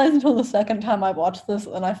not realize until the second time I watched this,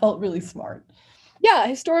 and I felt really smart. Yeah,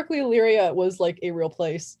 historically Illyria was like a real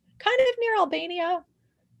place, kind of near Albania.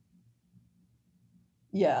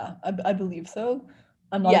 Yeah, I believe so.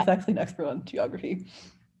 I'm not Yeah. exactly an expert on geography.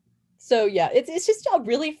 So yeah, it's just a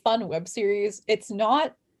really fun web series. It's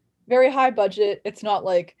not very high budget. It's not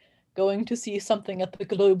like going to see something at the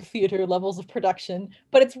Globe Theater levels of production,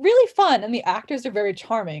 but it's really fun and the actors are very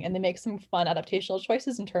charming and they make some fun adaptational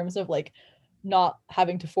choices in terms of like not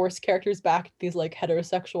having to force characters back to these like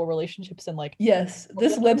heterosexual relationships and like Yes,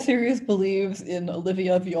 this web series believes in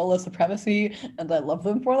Olivia Viola supremacy, and I love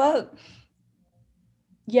them for that.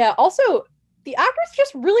 yeah, also the actor's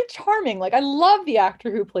just really charming. Like I love the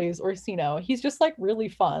actor who plays Orsino. He's just like really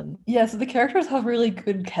fun. Yes, the characters have really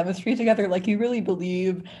good chemistry together. Like you really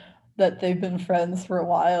believe that they've been friends for a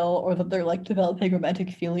while or that they're like developing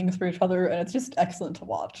romantic feelings for each other, and it's just excellent to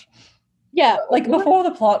watch. Yeah, Like before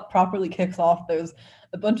the plot properly kicks off, there's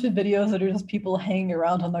a bunch of videos that are just people hanging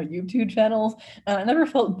around on their YouTube channels, and I never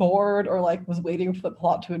felt bored or like was waiting for the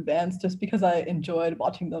plot to advance just because I enjoyed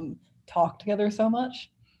watching them talk together so much.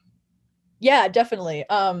 yeah, definitely.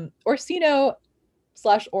 Orsino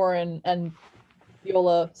slash Oren and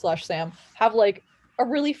Viola slash Sam have like a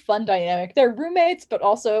really fun dynamic. They're roommates, but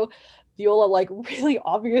also Viola like really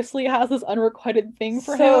obviously has this unrequited thing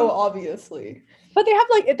for So him. obviously. But they have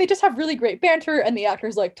like they just have really great banter, and the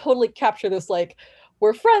actors like totally capture this like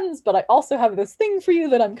we're friends, but I also have this thing for you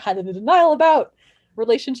that I'm kind of in denial about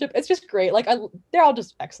relationship. It's just great. Like they're all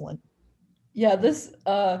just excellent. Yeah, this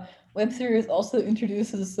web series also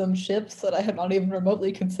introduces some ships that I had not even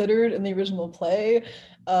remotely considered in the original play.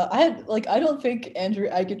 I don't think Andrew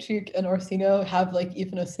Aguchik and Orsino have like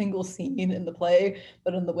even a single scene in the play,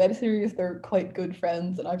 but in the web series they're quite good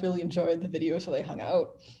friends, and I really enjoyed the videos where they hung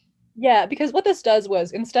out. Yeah, because what this does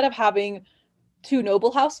was instead of having two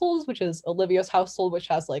noble households, which is Olivia's household, which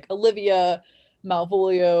has like Olivia,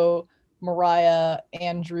 Malvolio, Mariah,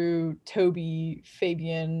 Andrew, Toby,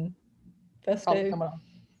 Fabian, probably Feste. someone else.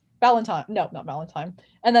 Valentine. No, not Valentine.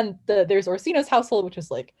 And then there's Orsino's household, which is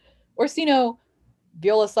like Orsino,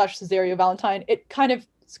 Viola slash Cesario, Valentine. It kind of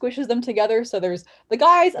squishes them together. So there's the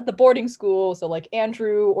guys at the boarding school. So like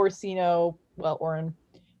Andrew, Orsino, well, Oren,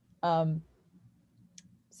 um,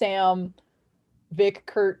 Sam, Vic,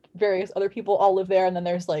 Kurt, various other people all live there. And then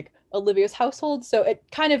there's like Olivia's household. So it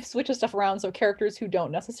kind of switches stuff around. So characters who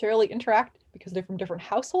don't necessarily interact because they're from different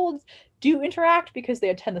households do interact because they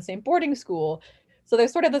attend the same boarding school. So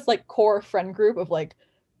there's sort of this like core friend group of like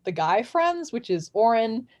the guy friends, which is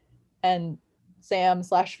Oren and Sam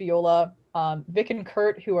slash Viola, Vic and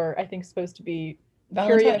Kurt, who are I think supposed to be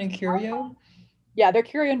Valentine and Curio. Yeah, they're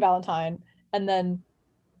Curio and Valentine, and then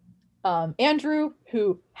Andrew,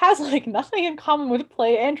 who has like nothing in common with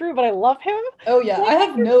Play Andrew, but I love him. Oh yeah, I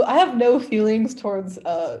have no feelings towards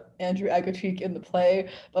Andrew Aguchik in the play,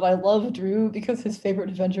 but I love Drew because his favorite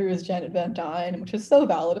adventure is Janet Van Dyne, which is so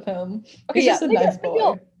valid of him. Okay, He's yeah, just a nice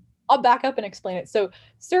boy. I'll back up and explain it. So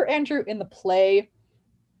Sir Andrew in the play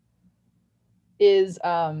is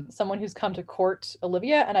someone who's come to court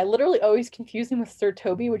Olivia, and I literally always confuse him with Sir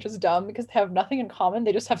Toby, which is dumb because they have nothing in common.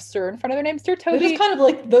 They just have Sir in front of their name. Sir Toby. They're just kind of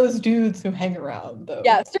like those dudes who hang around, though.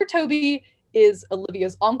 Yeah, Sir Toby is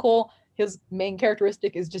Olivia's uncle. His main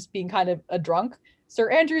characteristic is just being kind of a drunk. Sir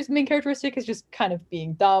Andrew's main characteristic is just kind of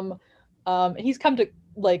being dumb. And he's come to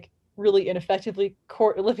like really ineffectively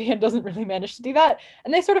court Olivia and doesn't really manage to do that.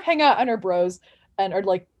 And they sort of hang out and are bros and are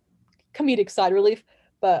like comedic side relief,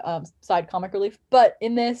 but side comic relief. But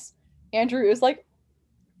in this, Andrew is like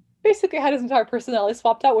basically had his entire personality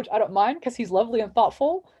swapped out, which I don't mind because he's lovely and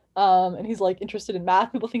thoughtful. And he's like interested in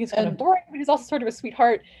math. People think he's kind of boring, but he's also sort of a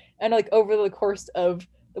sweetheart. And like over the course of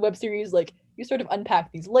the web series, like you sort of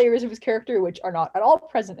unpack these layers of his character, which are not at all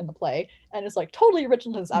present in the play, and is like totally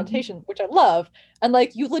original to this adaptation, which I love. And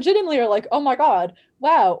like you legitimately are like, oh my god,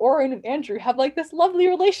 wow, Oren and Andrew have like this lovely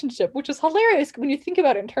relationship, which is hilarious when you think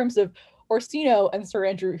about it in terms of Orsino and Sir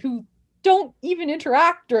Andrew, who don't even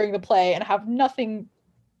interact during the play and have nothing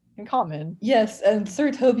in common. Yes, and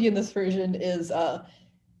Sir Toby in this version is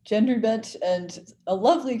gender bent and a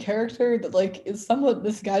lovely character that like is somewhat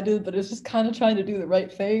misguided but is just kind of trying to do the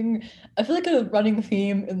right thing. I feel like a running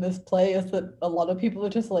theme in this play is that a lot of people are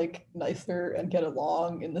just like nicer and get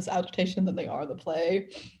along in this adaptation than they are in the play.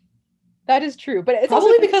 That is true, but it's probably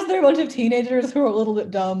also because they're a bunch of teenagers who are a little bit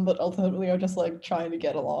dumb but ultimately are just like trying to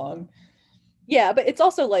get along. Yeah, but it's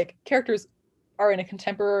also like characters are in a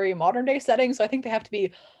contemporary modern day setting, so I think they have to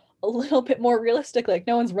be a little bit more realistic. Like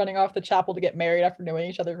no one's running off the chapel to get married after knowing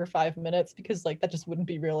each other for 5 minutes because like that just wouldn't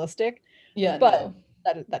be realistic. Yeah, But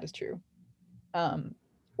no. that is true.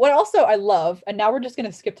 What also I love, and now we're just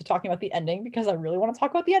gonna skip to talking about the ending because I really want to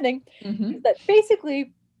talk about the ending, is that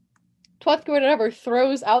basically 12th grade whatever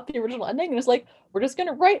throws out the original ending and is like, we're just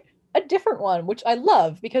gonna write a different one, which I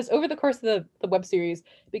love because over the course of the web series,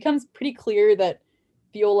 it becomes pretty clear that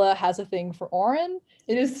Viola has a thing for Oren.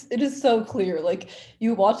 It is so clear. Like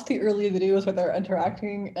you watch the early videos where they're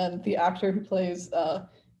interacting, and the actor who plays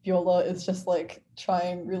Viola is just like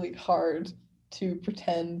trying really hard to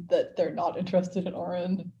pretend that they're not interested in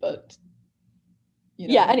Oren, but you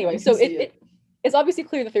know, yeah. Anyway, so it's obviously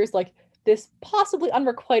clear that there's like this possibly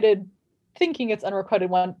unrequited, thinking it's unrequited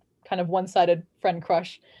one kind of one-sided friend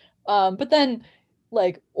crush, but then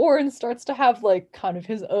like Oren starts to have like kind of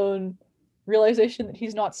his own realization that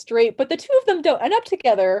he's not straight, but the two of them don't end up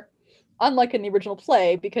together, unlike in the original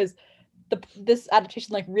play, because this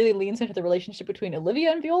adaptation like really leans into the relationship between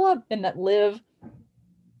Olivia and Viola, and that Liv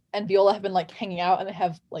and Viola have been like hanging out and they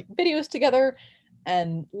have like videos together,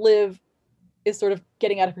 and Liv is sort of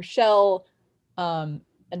getting out of her shell, and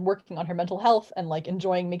working on her mental health and like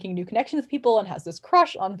enjoying making new connections with people and has this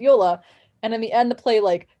crush on Viola. And in the end, the play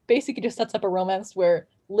like basically just sets up a romance where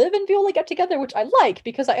Liv and Viola get together, which I like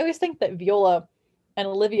because I always think that Viola and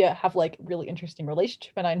Olivia have like really interesting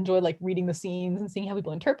relationship, and I enjoy like reading the scenes and seeing how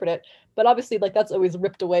people interpret it. But obviously, like that's always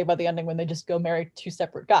ripped away by the ending when they just go marry two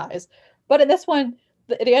separate guys. But in this one,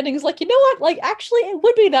 the ending is like, you know what? Like actually, it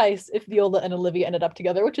would be nice if Viola and Olivia ended up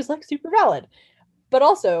together, which is like super valid. But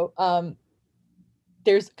also,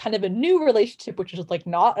 there's kind of a new relationship which is like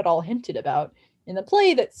not at all hinted about in the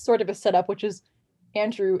play that's sort of a setup, which is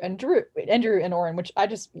Andrew and Oren, which I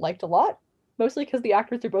just liked a lot, mostly because the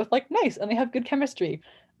actors are both like nice and they have good chemistry.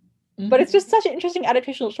 But it's just such an interesting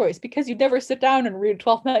adaptational choice because you'd never sit down and read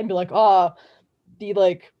 12th Night and be like, the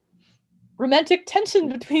like romantic tension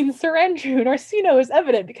between Sir Andrew and Orsino is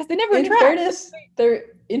evident because they never interact.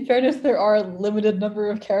 In fairness, there are a limited number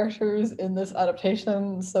of characters in this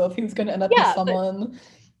adaptation, so if he was going to end up with someone,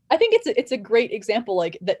 I think it's a great example,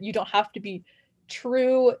 like that you don't have to be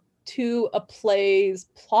true to a play's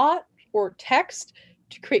plot or text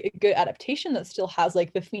to create a good adaptation that still has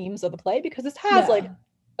like the themes of the play, because this has like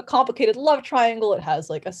a complicated love triangle, it has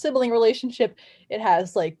like a sibling relationship, it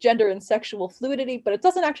has like gender and sexual fluidity, but it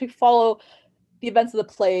doesn't actually follow the events of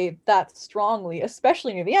the play that strongly,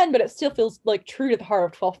 especially near the end, but it still feels like true to the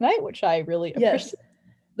heart of 12th Night, which I really appreciate.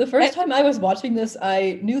 The first time I was watching this,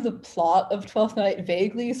 I knew the plot of 12th Night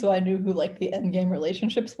vaguely, so I knew who like the endgame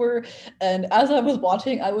relationships were. And as I was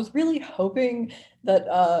watching, I was really hoping that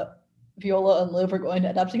Viola and Liv were going to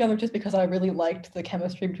end up together, just because I really liked the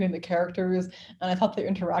chemistry between the characters and I thought their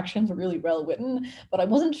interactions were really well written. But I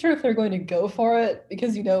wasn't sure if they're going to go for it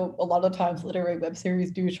because, you know, a lot of times literary web series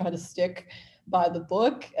do try to stick by the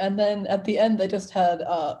book. And then at the end, they just had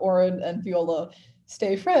Oren and Viola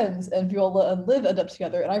stay friends, and Viola and Liv end up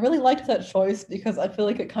together. And I really liked that choice because I feel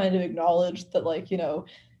like it kind of acknowledged that, like, you know,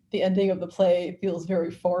 the ending of the play feels very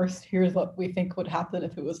forced. Here's what we think would happen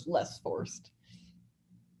if it was less forced.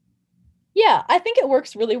 Yeah, I think it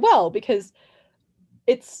works really well because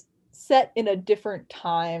it's set in a different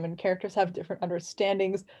time and characters have different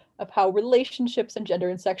understandings of how relationships and gender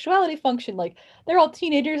and sexuality function. Like they're all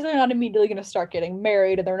teenagers, they're not immediately going to start getting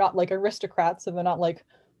married, and they're not like aristocrats, so they're not like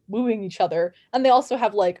wooing each other. And they also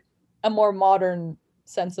have like a more modern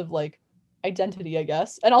sense of like identity, I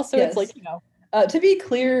guess. And also it's like, you know, to be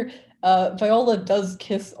clear, Viola does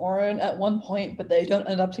kiss Oren at one point, but they don't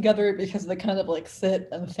end up together because they kind of like sit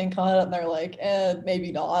and think on it and they're like,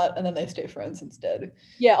 maybe not, and then they stay friends instead.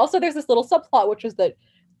 Yeah, also there's this little subplot, which is that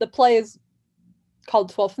the play is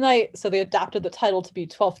called 12th Night, so they adapted the title to be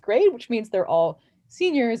 12th grade, which means they're all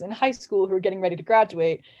seniors in high school who are getting ready to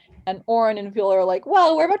graduate. And Oren and Viola are like,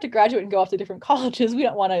 well, we're about to graduate and go off to different colleges. We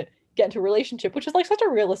don't want to get into a relationship, which is like such a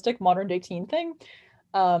realistic modern day teen thing.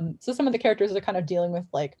 So some of the characters are kind of dealing with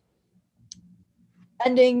like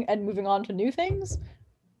ending and moving on to new things,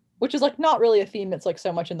 which is like not really a theme that's like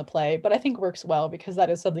so much in the play, but I think works well because that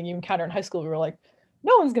is something you encounter in high school. We were like,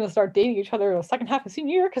 no one's going to start dating each other in the second half of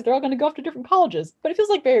senior year because they're all going to go off to different colleges, but it feels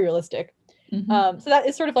like very realistic. So that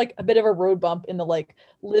is sort of like a bit of a road bump in the like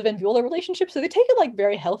Liv and Viola relationship. So they take it like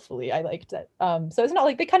very healthfully. I liked it. So it's not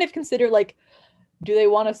like they kind of consider like, do they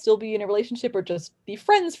want to still be in a relationship or just be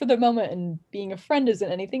friends for the moment? And being a friend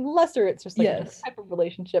isn't anything lesser. It's just like a different type of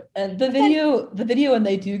relationship. And the video when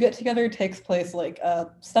they do get together takes place like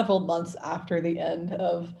several months after the end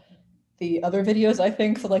of the other videos, I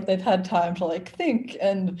think. So like they've had time to like think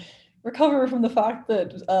and recover from the fact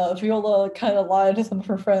that Viola kind of lied to some of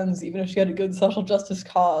her friends, even if she had a good social justice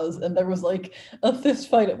cause. And there was like a fist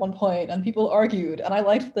fight at one point, and people argued. And I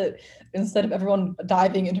liked that instead of everyone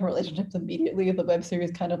diving into relationships immediately, the web series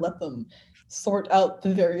kind of let them sort out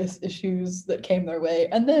the various issues that came their way,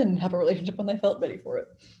 and then have a relationship when they felt ready for it.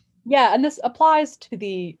 Yeah, and this applies to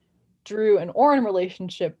the Drew and Oren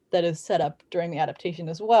relationship that is set up during the adaptation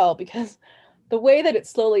as well, because the way that it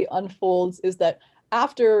slowly unfolds is that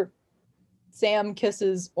after Sam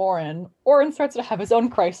kisses Oren starts to have his own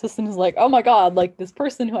crisis and is like, oh my god, like this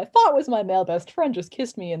person who I thought was my male best friend just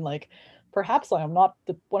kissed me, and like perhaps I am not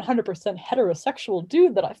the 100% heterosexual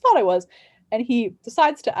dude that I thought I was. And he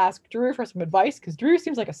decides to ask Drew for some advice because Drew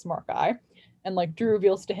seems like a smart guy. And like Drew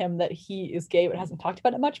reveals to him that he is gay but hasn't talked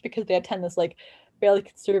about it much because they attend this like fairly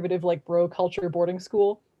conservative like bro culture boarding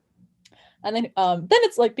school. And then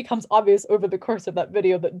it's like becomes obvious over the course of that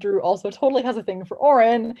video that Drew also totally has a thing for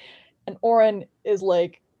Oren, and Oren is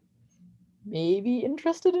like maybe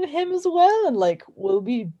interested in him as well, and like will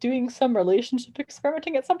be doing some relationship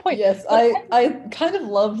experimenting at some point. Yes, I kind of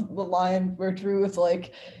loved the line where Drew is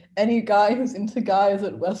like, any guy who's into guys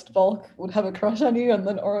at West Bulk would have a crush on you, and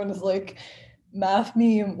then Oren is like, math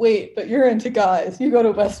meme, wait, but you're into guys, you go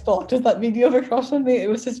to West Bulk, does that mean you have a crush on me? It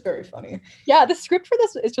was just very funny. Yeah, the script for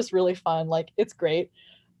this is just really fun, like it's great.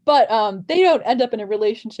 But they don't end up in a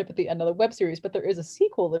relationship at the end of the web series, but there is a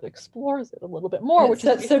sequel that explores it a little bit more, which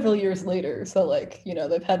is several years later. So like, you know,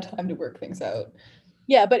 they've had time to work things out.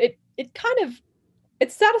 Yeah, but it kind of,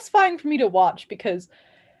 it's satisfying for me to watch because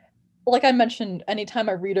like I mentioned, anytime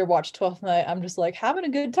I read or watch 12th Night, I'm just like having a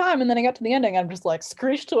good time. And then I get to the ending, I'm just like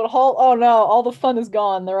screeched to a halt. Oh no, all the fun is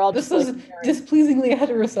gone. They're all this is like, displeasingly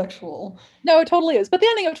heterosexual. No, it totally is. But the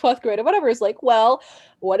ending of 12th grade or whatever is like, well,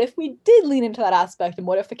 what if we did lean into that aspect? And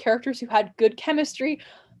what if the characters who had good chemistry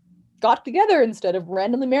got together instead of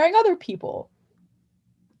randomly marrying other people?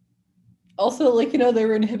 Also, like, you know, they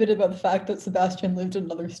were inhibited by the fact that Sebastian lived in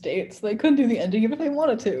another state, so they couldn't do the ending if they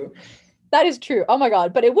wanted to. That is true. Oh my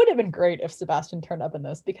god, but it would have been great if Sebastian turned up in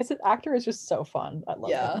this because his actor is just so fun. I love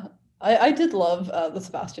him. I did love the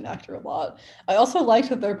Sebastian actor a lot. I also liked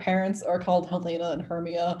that their parents are called Helena and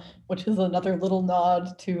Hermia, which is another little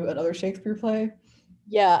nod to another Shakespeare play.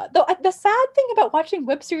 Yeah, though the sad thing about watching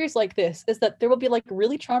web series like this is that there will be like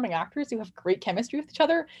really charming actors who have great chemistry with each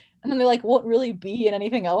other, and then they like won't really be in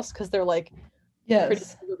anything else because they're like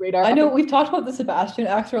yes. Radar. I know we've talked about the Sebastian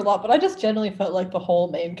actor a lot, but I just generally felt like the whole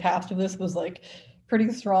main cast of this was like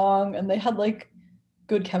pretty strong, and they had like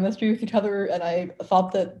good chemistry with each other, and I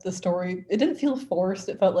thought that the story, it didn't feel forced.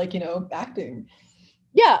 It felt like, you know, acting.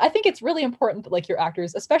 Yeah, I think it's really important that like your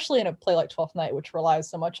actors, especially in a play like 12th Night, which relies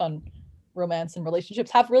so much on romance and relationships,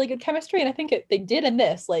 have really good chemistry, and I think they did in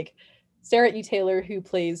this. Like Sarah E. Taylor, who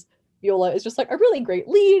plays Viola, is just like a really great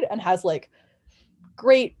lead and has like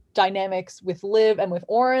great dynamics with Liv and with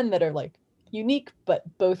Oren that are like unique but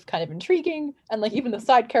both kind of intriguing, and like even the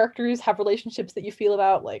side characters have relationships that you feel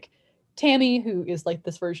about, like Tammy, who is like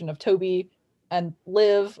this version of Toby, and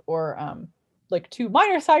Liv, or like two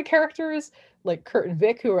minor side characters like Kurt and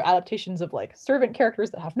Vic, who are adaptations of like servant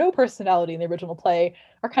characters that have no personality in the original play,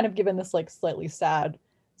 are kind of given this like slightly sad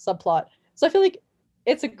subplot. So I feel like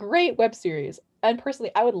it's a great web series, and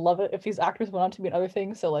personally I would love it if these actors went on to be in other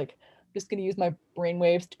things. So like I'm just gonna use my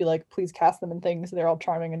brainwaves to be like, please cast them in things. They're all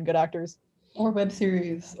charming and good actors. Or web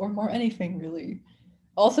series, or more anything really.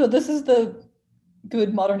 Also, this is the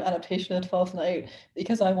good modern adaptation of 12th Night,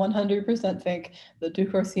 because I 100% think that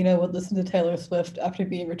Duke Orsino would listen to Taylor Swift after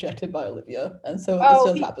being rejected by Olivia, and so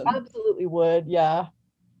this does happen. Absolutely would, yeah.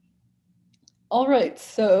 All right,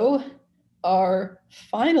 so our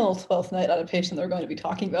final 12th Night adaptation that we're going to be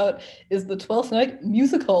talking about is the 12th Night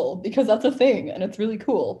musical, because that's a thing, and it's really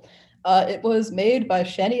cool. It was made by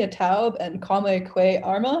Shania Taub and Kwame Kwei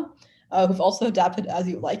Armah, who've also adapted As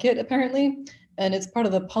You Like It, apparently, and it's part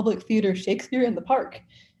of the Public Theater Shakespeare in the Park.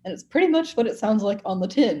 And it's pretty much what it sounds like on the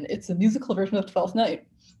tin. It's a musical version of 12th Night.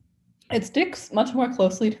 It sticks much more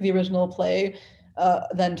closely to the original play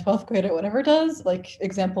than 12th grade or whatever does. Like,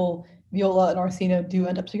 example, Viola and Orsino do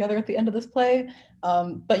end up together at the end of this play.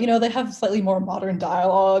 But, you know, they have slightly more modern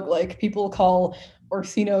dialogue. Like, people call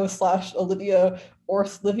Orsino slash Olivia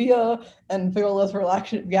Orslivia, and Viola's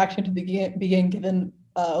reaction to being given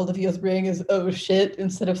Olivia's ring is "oh shit"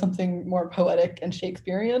 instead of something more poetic and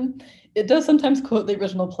Shakespearean. It does sometimes quote the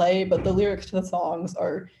original play, but the lyrics to the songs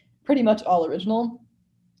are pretty much all original.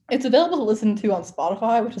 It's available to listen to on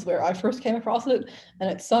Spotify, which is where I first came across it, and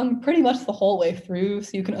it's sung pretty much the whole way through,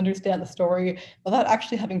 so you can understand the story without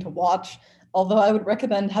actually having to watch. Although I would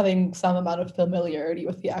recommend having some amount of familiarity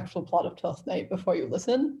with the actual plot of Twelfth Night before you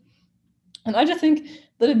listen. And I just think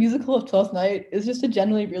that a musical of Twelfth Night is just a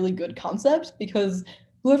generally really good concept because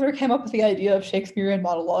whoever came up with the idea of Shakespearean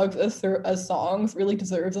monologues as songs really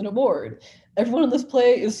deserves an award. Everyone in this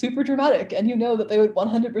play is super dramatic, and you know that they would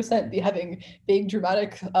 100% be having big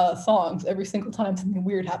dramatic songs every single time something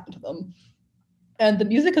weird happened to them. And the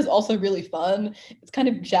music is also really fun. It's kind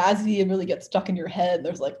of jazzy and really gets stuck in your head.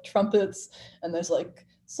 There's like trumpets and there's like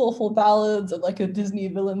soulful ballads and like a Disney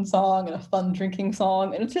villain song and a fun drinking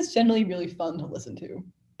song. And it's just generally really fun to listen to.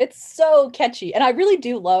 It's so catchy. And I really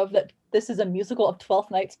do love that this is a musical of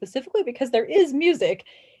Twelfth Night specifically because there is music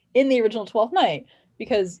in the original Twelfth Night.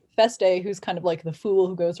 Because Feste, who's kind of like the fool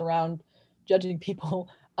who goes around judging people,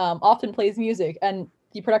 often plays music. And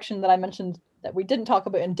the production that I mentioned that we didn't talk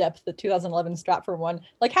about in depth, the 2011 Stratford one,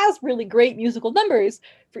 like has really great musical numbers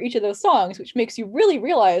for each of those songs, which makes you really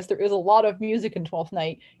realize there is a lot of music in Twelfth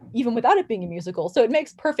Night, even without it being a musical. So it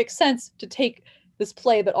makes perfect sense to take this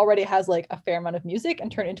play that already has like a fair amount of music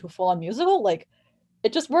and turn it into a full-on musical. Like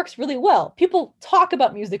it just works really well. People talk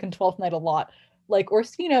about music in Twelfth Night a lot. Like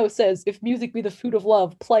Orsino says, if music be the food of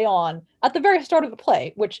love, play on at the very start of the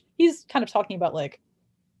play, which he's kind of talking about like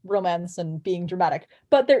romance and being dramatic.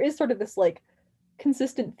 But there is sort of this like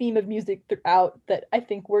consistent theme of music throughout that I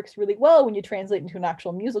think works really well when you translate into an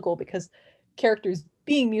actual musical because characters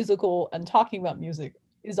being musical and talking about music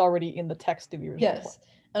is already in the text of the original play. Yes.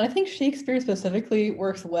 And I think Shakespeare specifically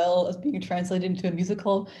works well as being translated into a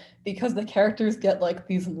musical because the characters get like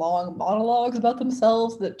these long monologues about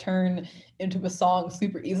themselves that turn into a song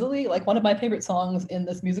super easily. Like one of my favorite songs in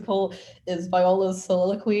this musical is Viola's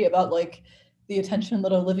soliloquy about like the attention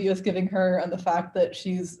that Olivia is giving her and the fact that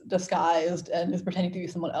she's disguised and is pretending to be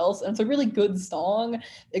someone else. And it's a really good song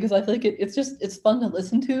because I feel like it's fun to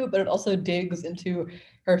listen to, but it also digs into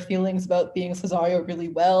her feelings about being Cesario really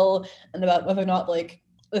well and about whether or not like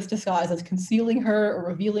this disguise is concealing her or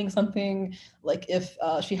revealing something, like if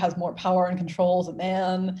she has more power and control as a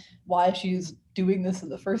man, why she's doing this in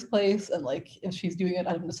the first place, and like if she's doing it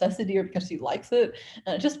out of necessity or because she likes it.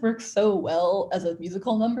 And it just works so well as a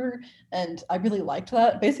musical number, and I really liked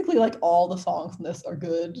that. Basically, like all the songs in this are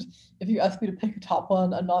good. If you ask me to pick a top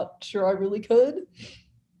one, I'm not sure I really could.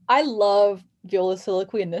 I love Viola's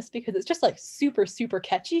soliloquy in this because it's just like super, super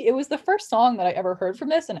catchy. It was the first song that I ever heard from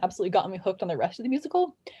this and absolutely got me hooked on the rest of the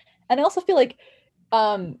musical. And I also feel like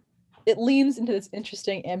it leans into this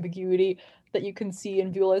interesting ambiguity that you can see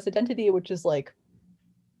in Viola's identity, which is like,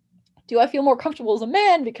 do I feel more comfortable as a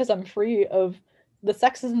man because I'm free of the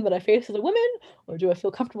sexism that I face as a woman? Or do I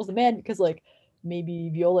feel comfortable as a man because like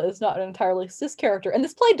maybe Viola is not an entirely cis character? And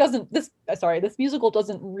this musical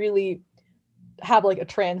doesn't really have like a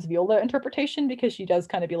trans Viola interpretation because she does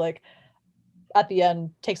kind of be like at the end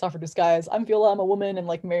takes off her disguise. I'm Viola, I'm a woman, and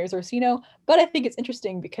like marries Orsino. But I think it's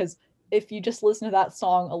interesting because if you just listen to that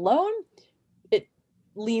song alone, it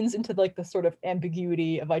leans into like the sort of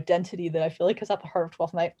ambiguity of identity that I feel like is at the heart of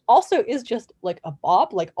Twelfth Night. Also, is just like a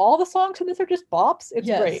bop. Like all the songs in this are just bops. It's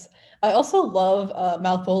great. I also love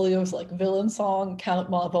Malvolio's like villain song, Count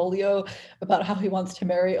Malvolio, about how he wants to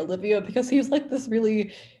marry Olivia because he's like this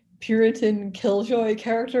really Puritan killjoy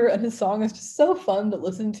character, and his song is just so fun to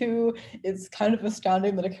listen to. It's kind of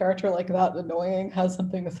astounding that a character like that annoying has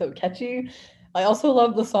something so catchy. I also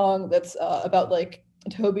love the song that's about like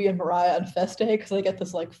Toby and Mariah and Feste because they get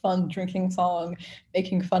this like fun drinking song,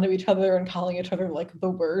 making fun of each other and calling each other like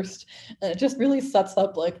the worst, and it just really sets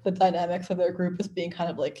up like the dynamics of their group as being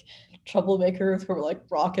kind of like troublemakers who are like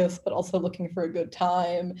raucous but also looking for a good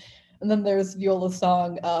time. And then there's Viola's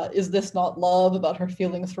song, Is This Not Love, about her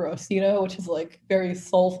feelings for Orsino, which is like very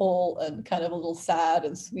soulful and kind of a little sad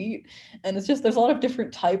and sweet. And it's just, there's a lot of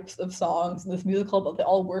different types of songs in this musical, but they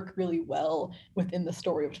all work really well within the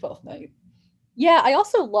story of Twelfth Night. Yeah, I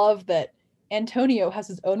also love that Antonio has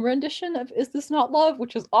his own rendition of Is This Not Love,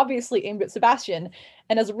 which is obviously aimed at Sebastian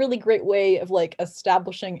and has a really great way of like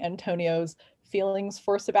establishing Antonio's feelings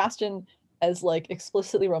for Sebastian as like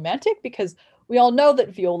explicitly romantic, because we all know that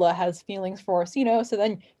Viola has feelings for Orsino, so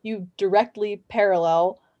then you directly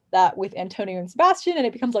parallel that with Antonio and Sebastian, and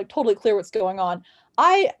it becomes like totally clear what's going on.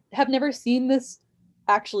 I have never seen this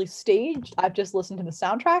actually staged. I've just listened to the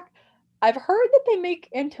soundtrack. I've heard that they make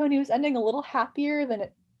Antonio's ending a little happier than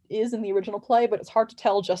it is in the original play, but it's hard to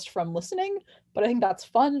tell just from listening. But I think that's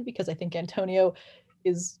fun because I think Antonio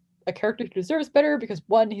is a character who deserves better because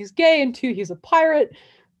one, he's gay, and two, he's a pirate,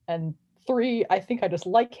 and three, I think I just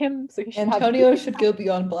like him, so he should Antonio should go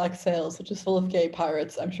beyond Black Sails, which is full of gay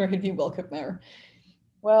pirates. I'm sure he'd be welcome there.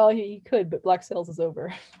 Well, he could, but Black Sails is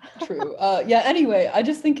over. True. Yeah, anyway, I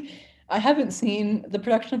just think I haven't seen the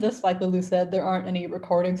production of this, like Lulu said, there aren't any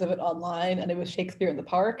recordings of it online, and it was Shakespeare in the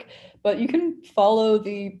Park, but you can follow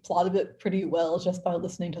the plot of it pretty well just by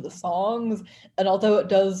listening to the songs. And although it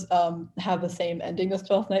does have the same ending as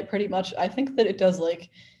Twelfth Night pretty much, I think that it does like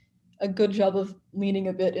a good job of leaning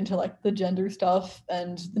a bit into like the gender stuff,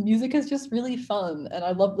 and the music is just really fun, and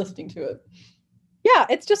I love listening to it. Yeah,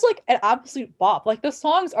 it's just like an absolute bop. Like the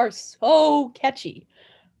songs are so catchy.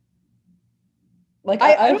 Like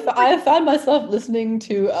I found myself listening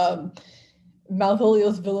to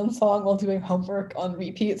Malvolio's villain song while doing homework on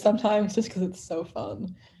repeat sometimes just because it's so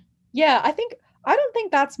fun. Yeah, I don't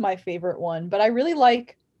think that's my favorite one, but I really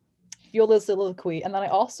like Viola's soliloquy, and then I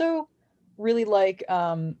also really like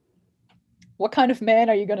What Kind of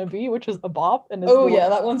Man Are You Gonna Be, which is a bop. And oh yeah,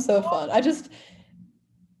 that one's so fun.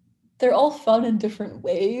 They're all fun in different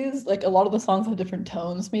ways. Like a lot of the songs have different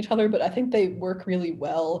tones from each other, but I think they work really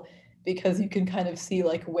well because you can kind of see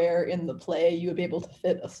like where in the play you would be able to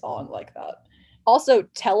fit a song like that. Also,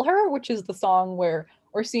 Tell Her, which is the song where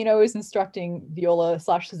Orsino is instructing Viola /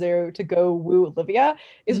 Cesario to go woo Olivia,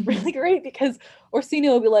 is really great because Orsino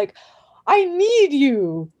will be like, I need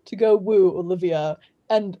you to go woo Olivia.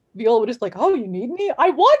 And Viola would just like, oh, you need me? I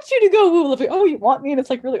want you to go woo Olivia. Oh, you want me? And it's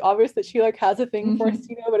like really obvious that she like has a thing for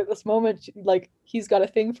Orsino, but at this moment, like he's got a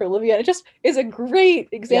thing for Olivia. And it just is a great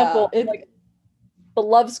example of like the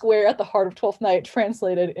love square at the heart of Twelfth Night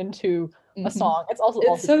translated into a song.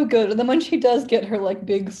 It's so good. And then when she does get her like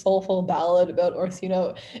big soulful ballad about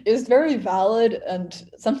Orsino, is very valid.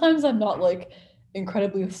 And sometimes I'm not like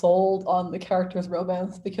incredibly sold on the character's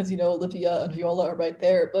romance because you know Olivia and Viola are right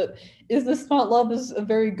there. But Is This Not Love is a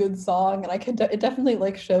very good song, and I can it definitely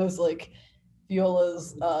like shows like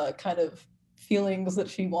Viola's kind of feelings that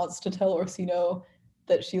she wants to tell Orsino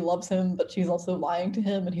that she loves him, but she's also lying to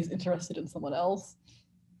him and he's interested in someone else.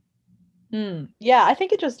 Yeah, I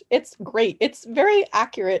think it's great. It's very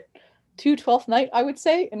accurate to Twelfth Night, I would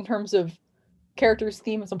say, in terms of characters,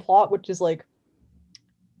 themes, and plot, which is like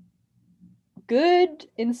good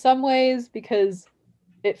in some ways because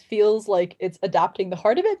it feels like it's adapting the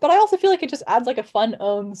heart of it, but I also feel like it just adds like a fun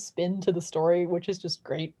own spin to the story, which is just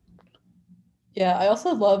great. Yeah, I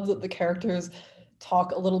also love that the characters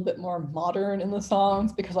talk a little bit more modern in the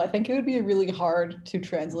songs because I think it would be really hard to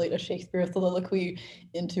translate a Shakespeare soliloquy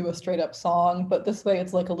into a straight up song. But this way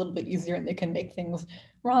it's like a little bit easier and they can make things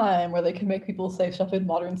rhyme or they can make people say stuff in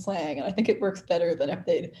modern slang. And I think it works better than if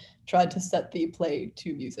they'd tried to set the play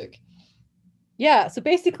to music. Yeah, so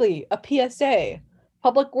basically a PSA.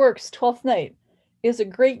 Public Works, Twelfth Night is a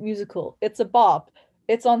great musical. It's a bop.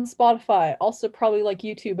 It's on Spotify, also probably like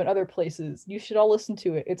YouTube and other places. You should all listen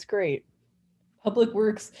to it. It's great. Public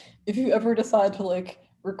Works, if you ever decide to like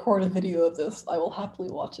record a video of this, I will happily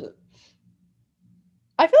watch it.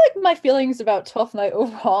 I feel like my feelings about Twelfth Night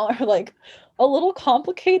overall are like a little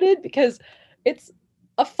complicated because it's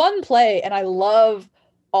a fun play and I love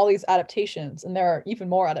all these adaptations, and there are even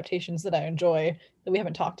more adaptations that I enjoy that we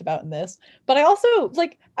haven't talked about in this. But I also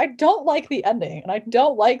like I don't like the ending, and I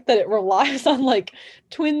don't like that it relies on like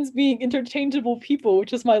twins being interchangeable people,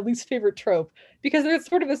 which is my least favorite trope, because there's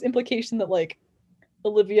sort of this implication that like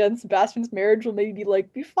Olivia and Sebastian's marriage will maybe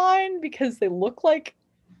like be fine because they look like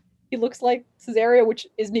he looks like Cesario, which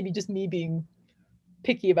is maybe just me being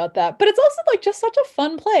picky about that. But it's also like just such a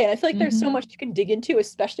fun play. And I feel like there's so much you can dig into,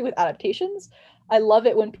 especially with adaptations. I love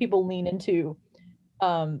it when people lean into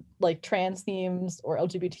like trans themes or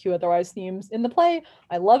LGBTQ otherwise themes in the play.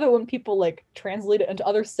 I love it when people like translate it into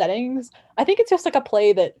other settings. I think it's just like a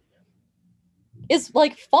play that is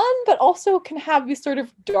like fun, but also can have these sort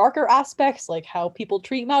of darker aspects, like how people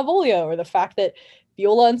treat Malvolio, or the fact that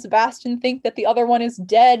Viola and Sebastian think that the other one is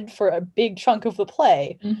dead for a big chunk of the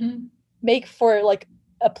play. Make for like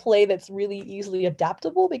a play that's really easily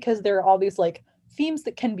adaptable because there are all these like themes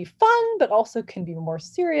that can be fun, but also can be more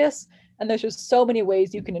serious. And there's just so many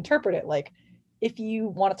ways you can interpret it. Like if you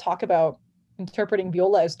want to talk about interpreting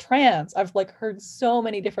Viola as trans, I've like heard so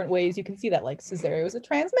many different ways you can see that. Like Cesario is a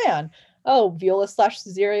trans man. oh, Viola slash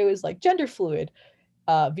Cesario is like gender fluid.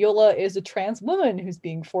 Viola is a trans woman who's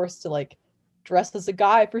being forced to like dress as a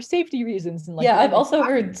guy for safety reasons and like Yeah, I've learning. also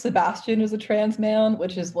heard Sebastian is a trans man,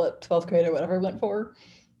 which is what 12th grade or whatever went for.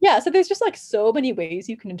 Yeah, so there's just like so many ways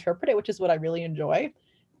you can interpret it, which is what I really enjoy.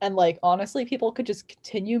 And like honestly, people could just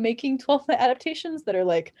continue making 12th Night adaptations that are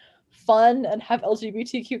like fun and have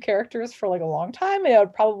LGBTQ characters for like a long time. And I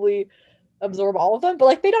would probably absorb all of them, but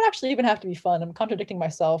like they don't actually even have to be fun. I'm contradicting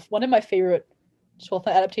myself. One of my favorite 12th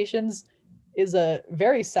Night adaptations is a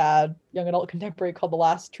very sad young adult contemporary called The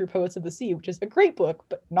Last True Poets of the Sea, which is a great book,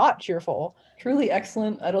 but not cheerful. Truly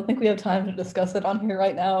excellent. I don't think we have time to discuss it on here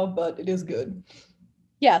right now, but it is good.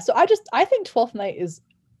 Yeah, so I think 12th Night is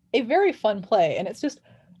a very fun play, and it's just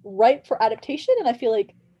ripe for adaptation. And I feel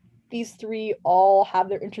like these three all have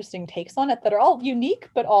their interesting takes on it that are all unique,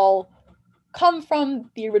 but all come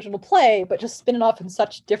from the original play, but just spin it off in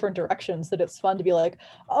such different directions that it's fun to be like,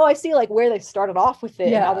 oh, I see like where they started off with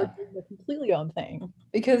it, and now they're doing a completely own thing.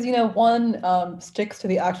 Because, one sticks to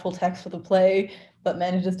the actual text of the play, but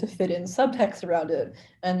manages to fit in subtext around it.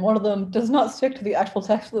 And one of them does not stick to the actual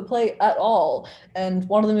text of the play at all. And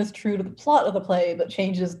one of them is true to the plot of the play, but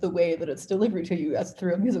changes the way that it's delivered to you as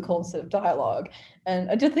through a musical instead of dialogue.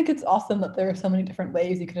 And I do think it's awesome that there are so many different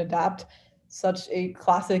ways you can adapt such a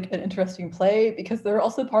classic and interesting play, because there are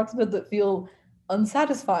also parts of it that feel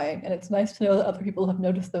unsatisfying. And it's nice to know that other people have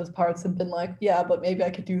noticed those parts and been like, yeah, but maybe I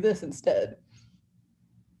could do this instead.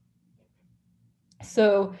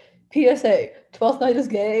 So, PSA, 12th Night is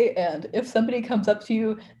gay, and if somebody comes up to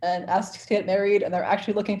you and asks to get married and they're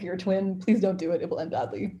actually looking for your twin, please don't do it. It will end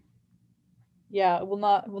badly. Yeah, it will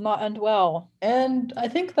not end well. And I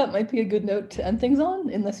think that might be a good note to end things on,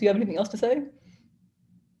 unless you have anything else to say.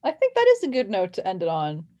 I think that is a good note to end it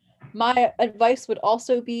on. My advice would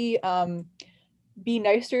also be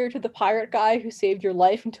nicer to the pirate guy who saved your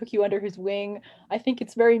life and took you under his wing. I think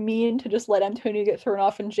it's very mean to just let Antonio get thrown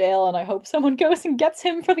off in jail, and I hope someone goes and gets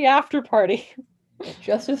him for the after party.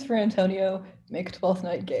 Justice for Antonio, make 12th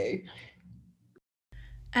Night gay.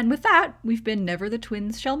 And with that, we've been Never the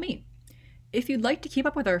Twins Shall Meet. If you'd like to keep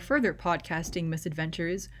up with our further podcasting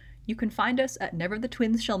misadventures, you can find us at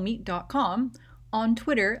neverthetwinsshallmeet.com, on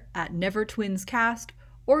Twitter at nevertwinscast,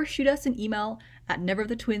 or shoot us an email at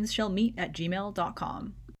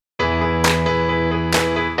neverthetwinsshallmeet@gmail.com.